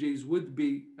SDGs would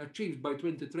be achieved by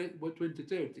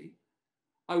 2030,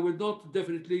 I would not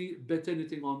definitely bet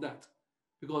anything on that,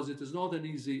 because it's not an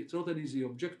easy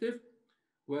objective.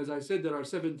 Whereas I said there are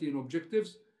 17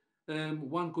 objectives.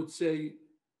 One could say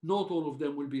not all of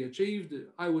them will be achieved.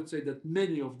 I would say that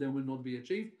many of them will not be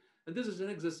achieved. And this is an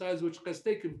exercise which has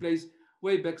taken place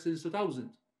way back since 2000.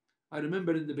 I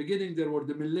remember in the beginning there were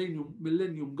the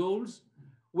millennium goals,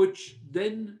 which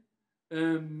then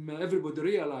everybody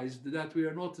realized that we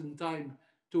are not in time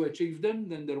to achieve them.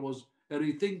 Then there was a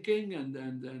rethinking,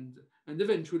 and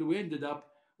eventually we ended up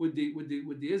with the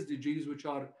SDGs, which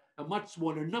are a much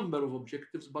smaller number of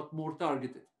objectives but more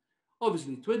targeted.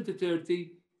 Obviously,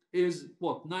 2030 is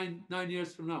what, nine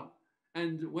years from now.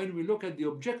 And when we look at the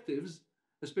objectives,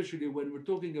 especially when we're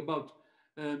talking about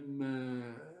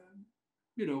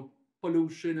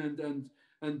pollution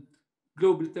and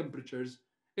global temperatures,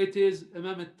 it is a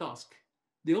mammoth task.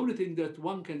 The only thing that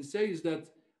one can say is that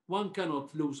one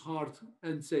cannot lose heart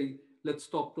and say, let's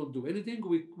stop, don't do anything.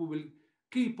 We will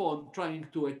keep on trying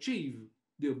to achieve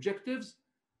the objectives,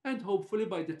 and hopefully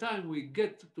by the time we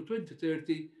get to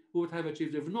 2030, we would have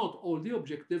achieved, if not all the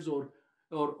objectives or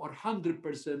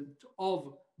 100%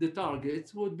 of the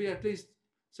targets, would be at least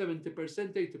 70%,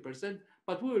 80%,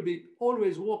 but we will be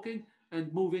always walking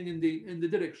and moving in the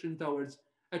direction towards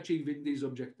achieving these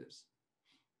objectives.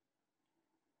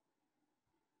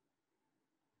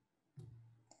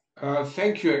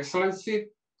 Thank you, Excellency.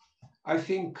 I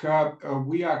think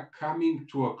we are coming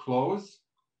to a close.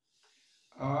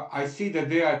 I see that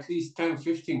there are at least 10,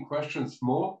 15 questions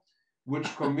more,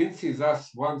 which convinces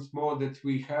us once more that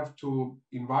we have to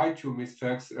invite you,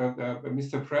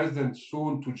 Mr. President,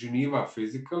 soon to Geneva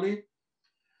physically.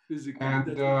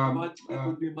 And that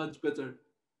would be much better.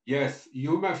 Yes,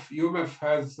 UMEF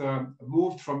has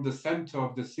moved from the center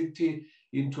of the city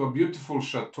into a beautiful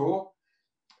chateau.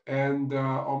 And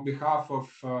on behalf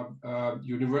of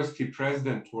university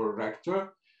president or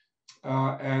rector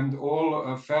and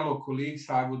all fellow colleagues,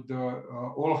 I would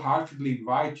wholeheartedly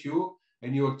invite you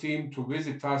and your team to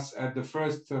visit us at the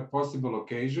first possible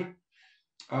occasion,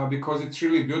 because it's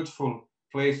really a beautiful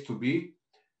place to be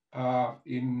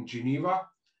in Geneva.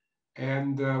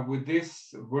 And with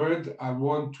this word, I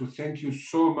want to thank you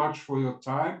so much for your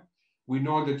time. We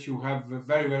know that you have a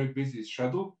very, very busy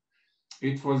schedule.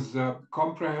 It was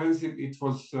comprehensive, it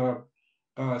was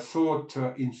thought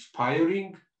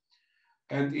inspiring,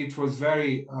 and it was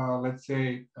very, let's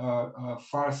say,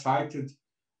 far-sighted,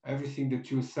 everything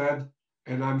that you said.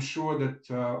 And I'm sure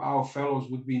that our fellows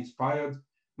would be inspired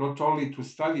not only to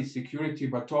study security,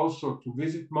 but also to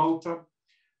visit Malta,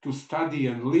 to study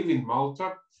and live in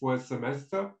Malta for a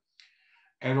semester,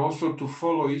 and also to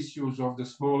follow issues of the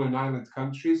small and island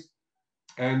countries,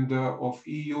 and of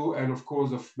EU, and of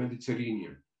course of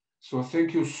Mediterranean. So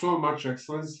thank you so much,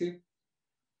 Excellency,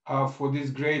 for this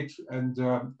great and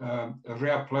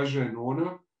rare pleasure and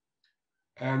honor.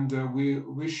 And we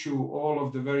wish you all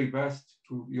of the very best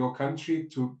to your country,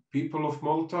 to people of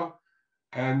Malta,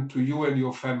 and to you and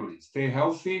your family. Stay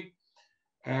healthy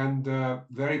and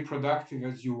very productive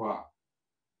as you are.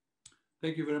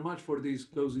 Thank you very much for these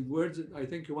closing words. I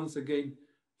thank you once again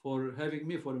for having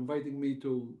me, for inviting me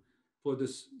for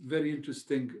this very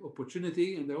interesting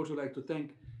opportunity. And I also like to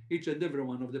thank each and every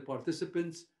one of the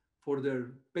participants for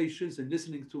their patience in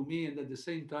listening to me, and at the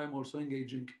same time also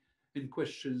engaging in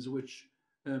questions which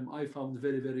I found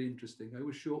very, very interesting. I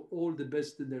wish you all the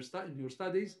best in your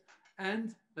studies.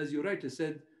 And as you rightly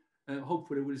said,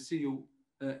 hopefully we'll see you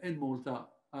in Malta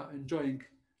enjoying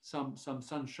some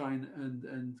sunshine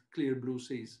and clear blue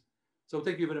seas. So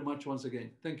thank you very much once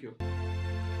again. Thank you.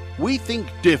 We think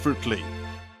differently.